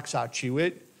อยากรักษาชีวิ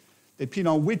ตแต่พี่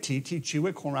น้องวิธีที่ชีวิ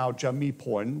ตของเราจะมีผ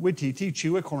ลวิธีที่ชี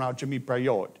วิตของเราจะมีประโย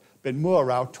ชน์เป็นเมื่อ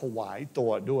เราถวายตั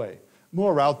วด้วยเมื่อ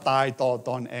เราตายต่อต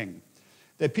นเอง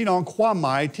แต่พี่น้องความหม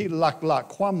ายที่หลัก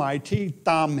ๆความหมายที่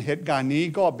ตามเหตุการณ์นี้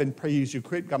ก็เป็นพระเยซูค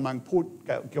ริสต์กำลังพูด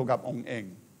เกี่ยวกับองค์เอง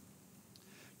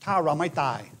ถ้าเราไม่ต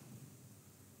าย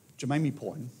จะไม่มีผ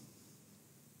ล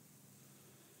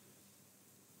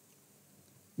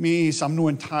มีสำนว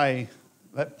นไทย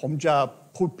และผมจะ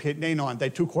พูดผิดแน่นอนแต่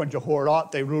ทุกคนจะหัวเราะ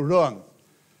แต่รู้เรื่อง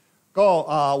ก็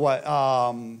ว่า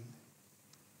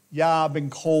ยาเป็น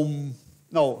คม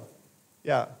no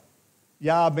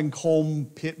ยาเป็นคม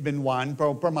ผิดเป็นหวาน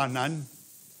ประมาณนั้น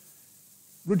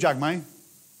รู้จักไหม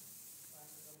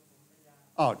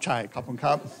อ๋อใช่ขอบคุณค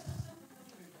รับ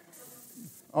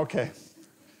โอเค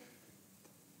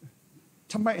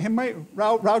ทำไมเห็นไหม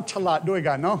เราฉลาดด้วย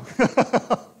กันเนาะ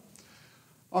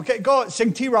โอเคก็สิ่ง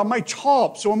ที่เราไม่ชอบ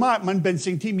ส่วนมากมันเป็น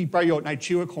สิ่งที่มีประโยชน์ใน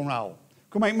ชีวิตของเรา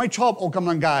ก็ไม่ชอบออกกำ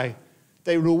ลังกายแ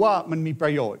ต่รู้ว่ามันมีปร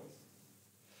ะโยชน์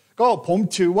ก็ผม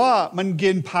ถือว่ามัน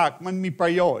กินผักมันมีปร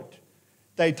ะโยชน์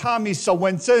แต่ถ้ามีสวอ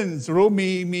นเซนหรือ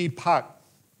มีผัก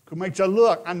คือไม่จะเลื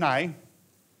อกอันไหน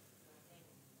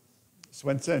สว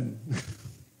อนเซ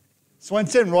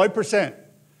น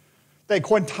 100%แต่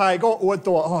คนไทยก็อวด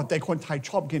ตัวแต่คนไทย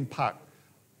ชอบกินผัก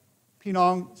พี่น้อ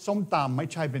งส้มตำไม่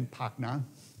ใช่เป็นผักนะ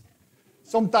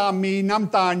ส้มตำมีน้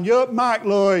ำตาลเยอะมาก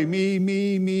เลย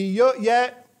มีเยอะแยะ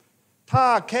ถ้า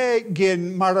แค่กิน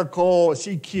มะระกอ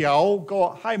สีเขียวก็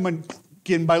ให้มัน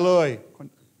กินไปเลย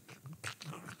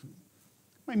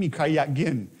ไม่มีใครอยากกิ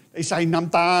นใส่น้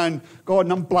ำตาลก็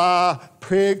น้ำปลาพ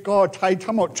ริกก็ใช้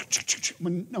ทั้งหมดมั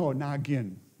นน่ากิน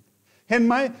เห็นไ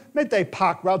หมไม่แต่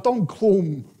ผักเราต้องคลุม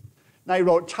ใน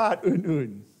รสชาติอื่น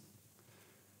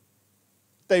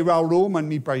ๆแต่เรารู้มัน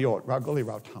มีประโยชน์เราก็เลย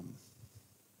เราท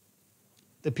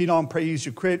ำแต่พี่น้องพระเย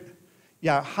ซูคริสต์อ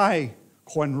ยากให้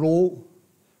คนรู้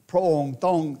พระองค์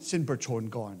ต้องสิ้นพระชน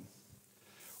ม์ก่อน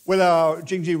เวลา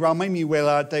จริงๆเราไม่มีเวล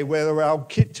าแต่เวลาเรา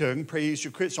คิดถึงพระเยซู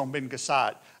คริสต์ทรงเป็นกษัต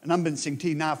ริย์นั้นเป็นสิ่ง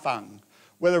ที่น่าฟัง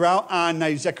เวลาเราอ่านใน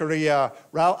เซคารีย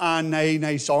เราอ่านใน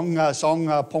สอง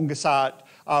พงศ์กษัตริย์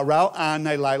เราอ่านใน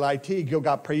หลายๆที่เกี่ยว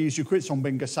กับพระเยซูคริสต์ทรงเ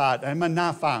ป็นกษัตริย์อันมันน่า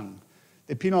ฟังแ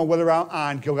ต่พี่น้องเวลาเราอ่า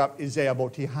นเกี่ยวกับอิสยาห์บ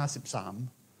ทที่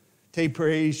53ที่พระ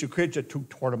เยซูคริสต์จะถูก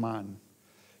ทรมาน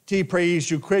ที่พระเย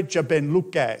ซูคริสต์จะเป็นลูก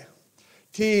แกะ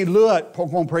ที่เลือดข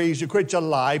องพระเยซูคริสต์จะ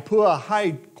ไหลเพื่อให้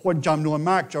คนจำนวน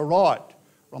มากจะรอด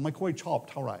เราไม่ค่อยชอบ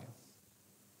เท่าไหร่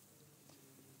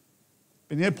เ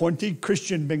ป็นเหตุผลที่คริสเ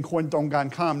ตียนเป็นคนตรงกัน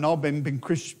ข้ามเนาะเป็นค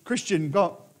ริสเตียนก็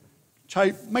ใช้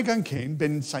ไม้กางเขนเป็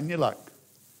นสัญลักษณ์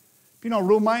พี่น้อง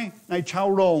รู้ไหมในชาว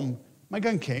โรมไม้ก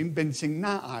างเขนเป็นสิ่ง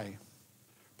น่าอาย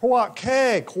เพราะว่าแค่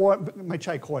คนไม่ใ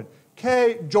ช่คนแค่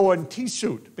โจรที่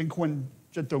สุดเป็นคน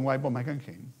จะตรงไว้บนไม้กางเข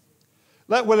น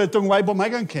และเวลาตรงไว้บนไม้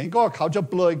กางเขนก็เขาจะ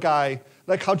เปลือยกายแ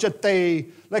ละเขาจะเตะ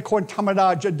และคนธรรมดา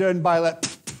จะเดินไปและ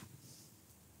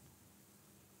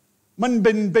มัน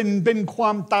เป็นคว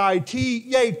ามตายที่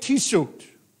แย่ที่สุด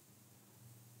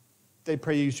แต่พ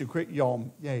ระเยซูคริสต์ยอม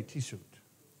แย่ที่สุด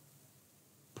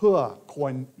เพื่อค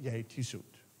นแย่ที่สุด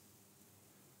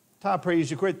ถ้าพระเย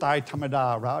ซูคริสต์ตายธรรมดา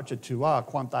เราจะถือว่า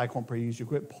ความตายของพระเยซู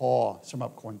คริสต์พอสำหรั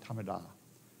บคนธรรมดา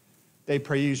แต่พ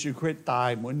ระเยซูคริสต์ตาย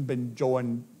เหมือนเป็นโจร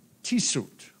ที่สุ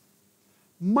ด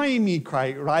ไม่มีใคร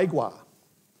ร้ายกว่า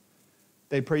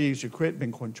แต่พระเยซูคริสต์เป็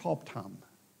นคนชอบธรรม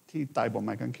ที่ตายบนไ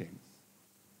ม้กางเขน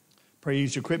พระเย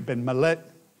ซูคริสต์เป็นเมล็ด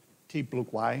ที่ปลูก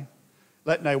ไว้แ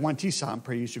ละในวันที่3พ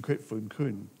ระเยซูคริสต์ฟื้น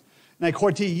ขึ้นในข้อ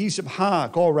ที่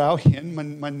25ก็เราเห็น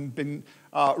มันเป็น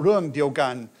เรื่องเดียวกั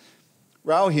น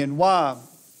เราเห็นว่า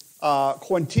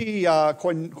คนที่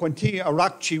รั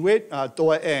กชีวิตตั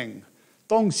วเอง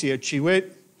ต้องเสียชีวิต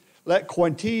และคน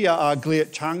ที่เกลียด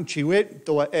ชังชีวิต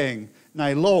ตัวเองใน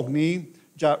โลกนี้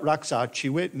จะรักษาชี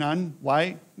วิตนั้นไว้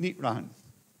นิรันดร์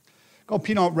ก็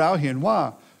พี่น้องเราเห็นว่า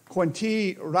คนที่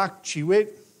รักชีวิต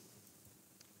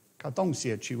เขาต้องเ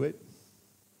สียชีวิต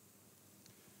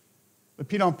และ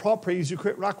พี่น้องเพราะพระเยซูค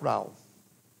ริสต์รักเรา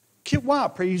คิดว่า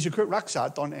พระเยซูคริสต์รักษา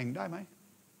ตนเองได้ไหม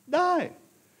ได้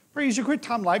พระเยซูคริสต์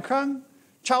ทำหลายครั้ง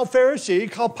ชาวเฟริสี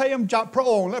เขาพยายามจับพระ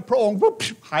องค์และพระองค์ปุ๊บ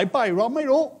หายไปเราไม่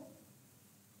รู้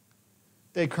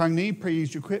แต่ครั้งนี้พระเย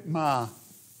ซูคริสต์มา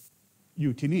อ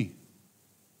ยู่ที่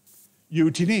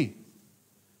นี่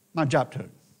มาจับเธอ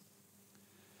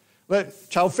และ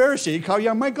ชาวเฟริสีเขา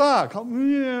ยังไม่กล้าเขา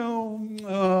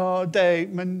แต่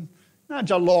มันน่า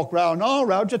จะหลอกเราเนาะ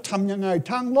เราจะทำยังไง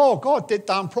ทั้งโลกก็ติด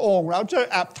ตามพระองค์เราจะ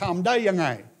แอบทำได้ยังไง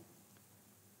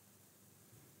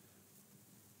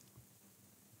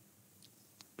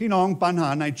พี่น้องปัญหา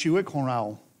ในชีวิตของเรา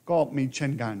ก็มีเช่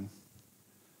นกัน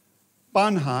ปั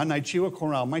ญหาในชีวิตของ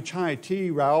เราไม่ใช่ที่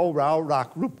เรารัก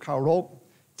รูปเคารพ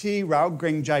ที่เราเกร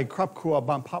งใจครอบครัวบ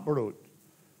รรพบุรุษ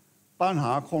ปัญห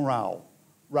าของเรา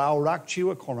รักชี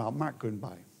วิตของเรามากเกินไป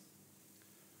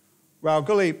เรา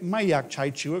ก็เลยไม่อยากใช้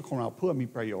ชีวิตของเราเพื่อมี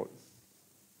ประโยชน์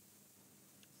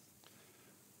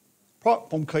เพราะ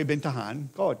ผมเคยเป็นทหาร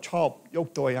ก็ชอบยก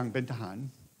ตัวอย่างเป็นทหาร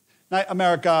ในอเม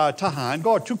ริกาทหาร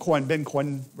ก็ทุกคนเป็นคน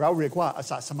เราเรียกว่าอา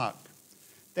สาสมัคร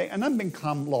แต่อันนั้นเป็นค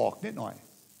ำหลอกนิดหน่อย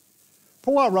เพร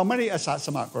าะว่าเราไม่ได้อาสาส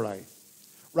มัครอะไร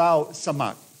เราสมั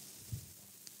คร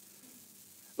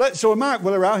และส่วนมากเว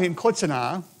ลาเราเห็นโฆษณา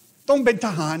ต้องเป็นท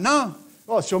หารนะ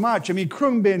ก็ส่วนมากจะมีเครื่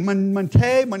องบินมันเ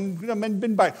ท่มันเป็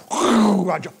นไปเ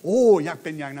ราจะอยากเ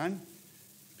ป็นอย่างนั้น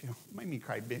ไม่มีใค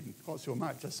รบินก็ส่วนมา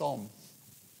กจะซ่อม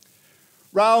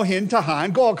เราเห็นทหาร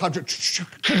ก็เขาจะ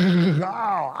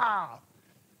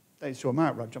แต่ส่วนมา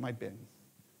กเราจะไม่เป็น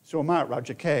ส่วนมากเรา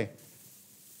จะแค่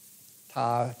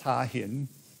ทาเห็น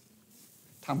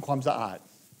ทำความสะอาด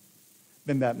เ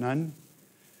ป็นแบบนั้น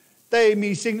แต่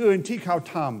มีสิ่งอื่นที่เขา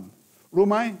ทำรู้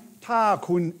ไหมถ้า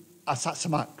คุณอาสาส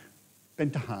มัครเป็น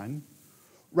ทหาร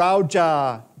เราจะ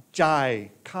จ่าย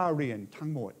ค่าเรียนทั้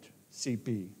งหมด4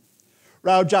 ปีเ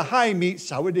ราจะให้มีส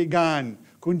วัสดิการ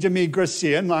คุณจะมีเก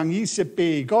ษียณหลัง20 ปี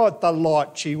ก็ตลอด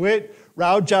ชีวิตเร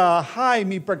าจะให้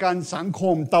มีประกันสังค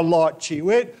มตลอดชี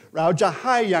วิตเราจะใ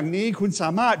ห้อย่างนี้คุณสา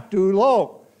มารถดูโลก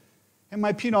เห็นไหม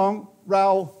พี่น้องเรา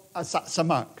อาสาส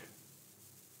มัคร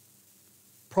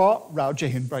เพราะเราจะ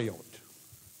เห็นประโยชน์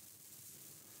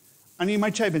อันนี้ไ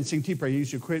ม่ใช่เป็นสิ่งที่พระเย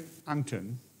ซูคริสต์อ้างถึง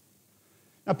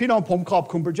นะพี่น้องผมขอบ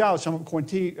คุณพระเจ้าสำหรับคน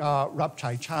ที่รับใ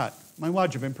ช้ชาติไม่ว่า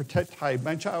จะเป็นประเทศไทยไ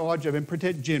ม่ว่าจะเป็นประเท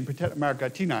ศจีนประเทศอเมริกา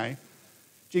ที่ไหน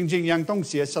จริงๆยังต้อง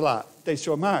เสียสละแต่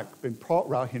ส่วนมากเป็นเพราะ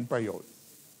เราเห็นประโยชน์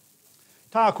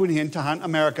ถ้าคุณเห็นทหารอ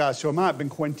เมริกาส่วนมากเป็น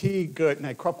คนที่เกิดใน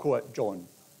ครอบครัวจน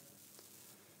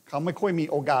เขาไม่ค่อยมี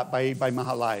โอกาสไปมห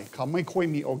าลัยเขาไม่ค่อย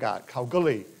มีโอกาสเขาก็เล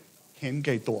ยเห็นแ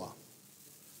ก่ตัว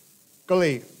ก็เล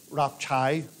ยรับใช้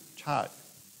ชาติ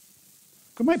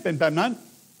คุณไม่เป็นแบบนั้น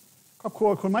ครอบครัว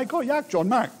คุณไม่ก็ยากจน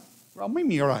มากเราไม่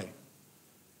มีอะไร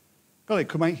ก็เลย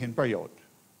คุณไม่เห็นประโยชน์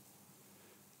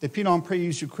แต่พี่น้องพระเย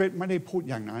ซูคริสต์ไม่ได้พูด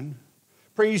อย่างนั้น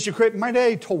พระเยซูคริสต์ไม่ได้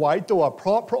ถวายตัวเพร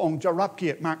าะพระองค์จะรับเกี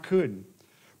ยรติมากขึ้น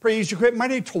พระเยซูคริสต์ไม่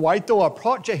ได้ถวายตัวเพร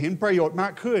าะจะเห็นประโยชน์มา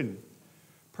กขึ้น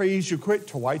พระเยซูคริสต์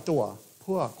ถวายตัวเ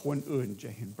พื่อคนอื่นจะ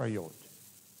เห็นประโยชน์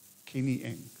แค่นี้เอ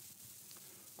ง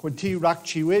คนที่รัก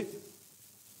ชีวิต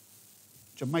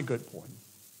จะไม่เกิดผล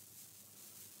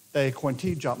แต่คน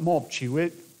ที่จะมอบชีวิต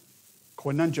ค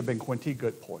นนั้นจะเป็นคนที่เกิ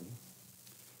ดผล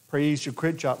พระเยซูคริ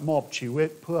สต์จะมอบชีวิต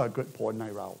เพื่อเกิดผลใน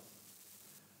เรา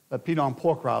และพี่น้องพ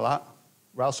วกเรา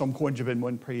สมควรจะเป็นเหมื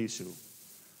อนพระเยซู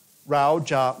เรา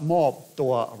จะมอบตั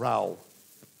วเรา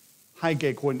ให้แ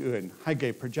ก่คนอื่นให้แก่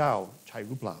พระเจ้าใช่ห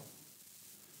รือเปล่า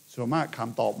ส่วนมากค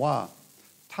ำตอบว่า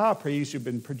ถ้าพระเยซูเ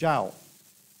ป็นพระเจ้า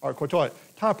ขอโทษ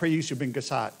ถ้าพระเยซูเป็นก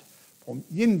ษัตริย์ผม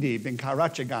ยินดีเป็นข้ารา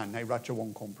ชการในราชวง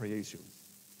ศ์ของพระเยซู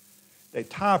แต่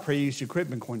ถ้าพระเยซูคริส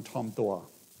ต์เป็นคนถ่อมตัว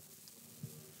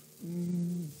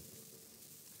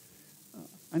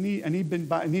อันนี้เ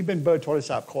ป็นเบอร์โทร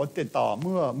ศัพท์ขอติดต่อเ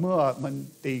มื่อมัน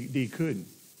ดีขึ้น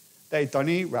แต่ตอน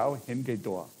นี้เราเห็นแก่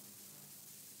ตัว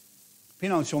พี่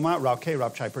น้องส่วนมากเราแค่รั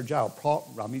บใช้พระเจ้าเพราะ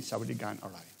เรามีสวัสดิการอะ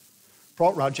ไรเพรา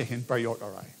ะเราจะเห็นประโยชน์อ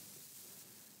ะไร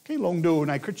แค่ลองดูใ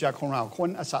นคริสตจักรของเราคน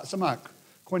อาสาสมัคร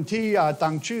คนที่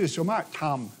ตั้งชื่อส่วนมากท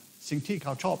ำสิ่งที่เข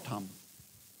าชอบทำ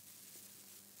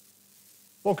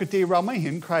ปกติเราไม่เ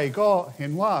ห็นใครก็เห็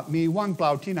นว่ามีว่างเปล่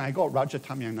าที่ไหนก็เราจะท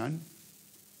ำอย่างนั้น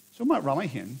สมมติเราไม่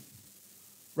เห็น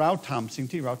เราทำสิ่ง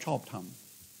ที่เราชอบท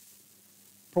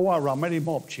ำเพราะว่าเราไม่ได้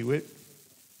มอบชีวิต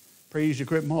พระเยซู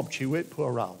คริสต์มอบชีวิตเพื่อ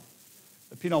เรา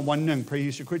พี่น้องวันหนึ่งพระเย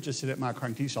ซูคริสต์จะเสด็จมาครั้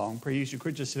งที่2พระเยซูคริ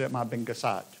สต์จะเสด็จมาเป็นก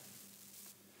ษัตริย์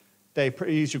แต่พระ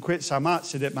เยซูคริสต์สามารถ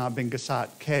เสด็จมาเป็นกษัตริ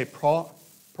ย์แค่เพราะ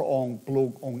พระองค์ปลู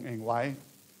กองค์เองไว้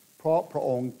เพราะพระอ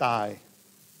งค์ตาย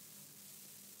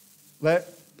และ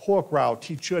พวกเรา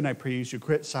ที่เชื่อในพระเยซูค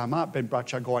ริสต์สามารถเป็นประ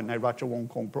ชากรในราชวง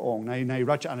ศ์ของพระองค์ใน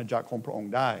ราชอาณาจักรของพระอง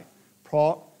ค์ได้เพรา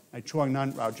ะในช่วงนั้น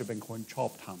เราจะเป็นคนชอ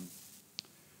บธรรม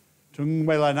ถึง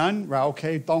เวลานั้นเราแ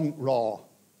ค่ต้องร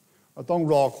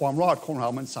อความรอดของเรา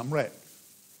มันสำเร็จ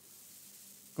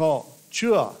ก็เ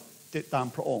ชื่อติดตาม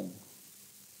พระองค์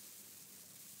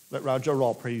และเราจะรอ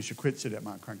พระเยซูคริสต์เสด็จม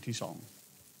าครั้งที่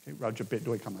2เราจะปิด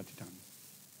ด้วยคำอธิษฐาน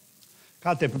ข้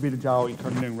าแต่พระบิดาเจ้าอีกค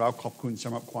รั้งหนึ่งเราขอบคุณส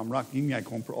ำหรับความรักยิ่งใหญ่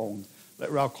ของพระองค์และ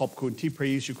เราขอบคุณที่พระ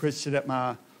เยซูคริสต์เสด็จมา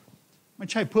ไม่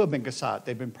ใช่เพื่อเป็นกษัตริย์แ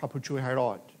ต่เป็นพระผู้ช่วยให้ร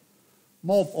อด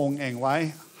มอบองค์เองไว้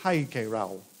ให้แก่เรา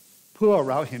เพื่อ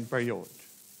เราเห็นประโยชน์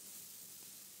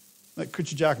และคริส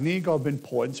ตจักรนี้ก็เป็นผ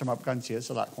ลสำหรับการเสียส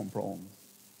ละของพระองค์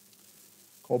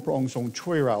ขอพระองค์ทรง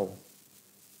ช่วยเรา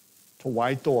ถวา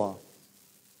ยตัว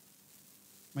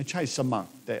ไม่ใช่สมัค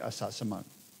รแต่อาสาสมัคร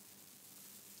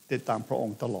ติดตามพระอง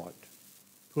ค์ตลอด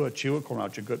เพื่อชีวิตของเรา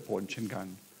จะเกิดผลเช่นกัน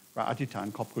เราอธิษฐาน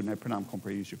ขอบคุณในพระนามของพร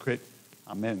ะเยซูคริสต์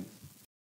อาเมน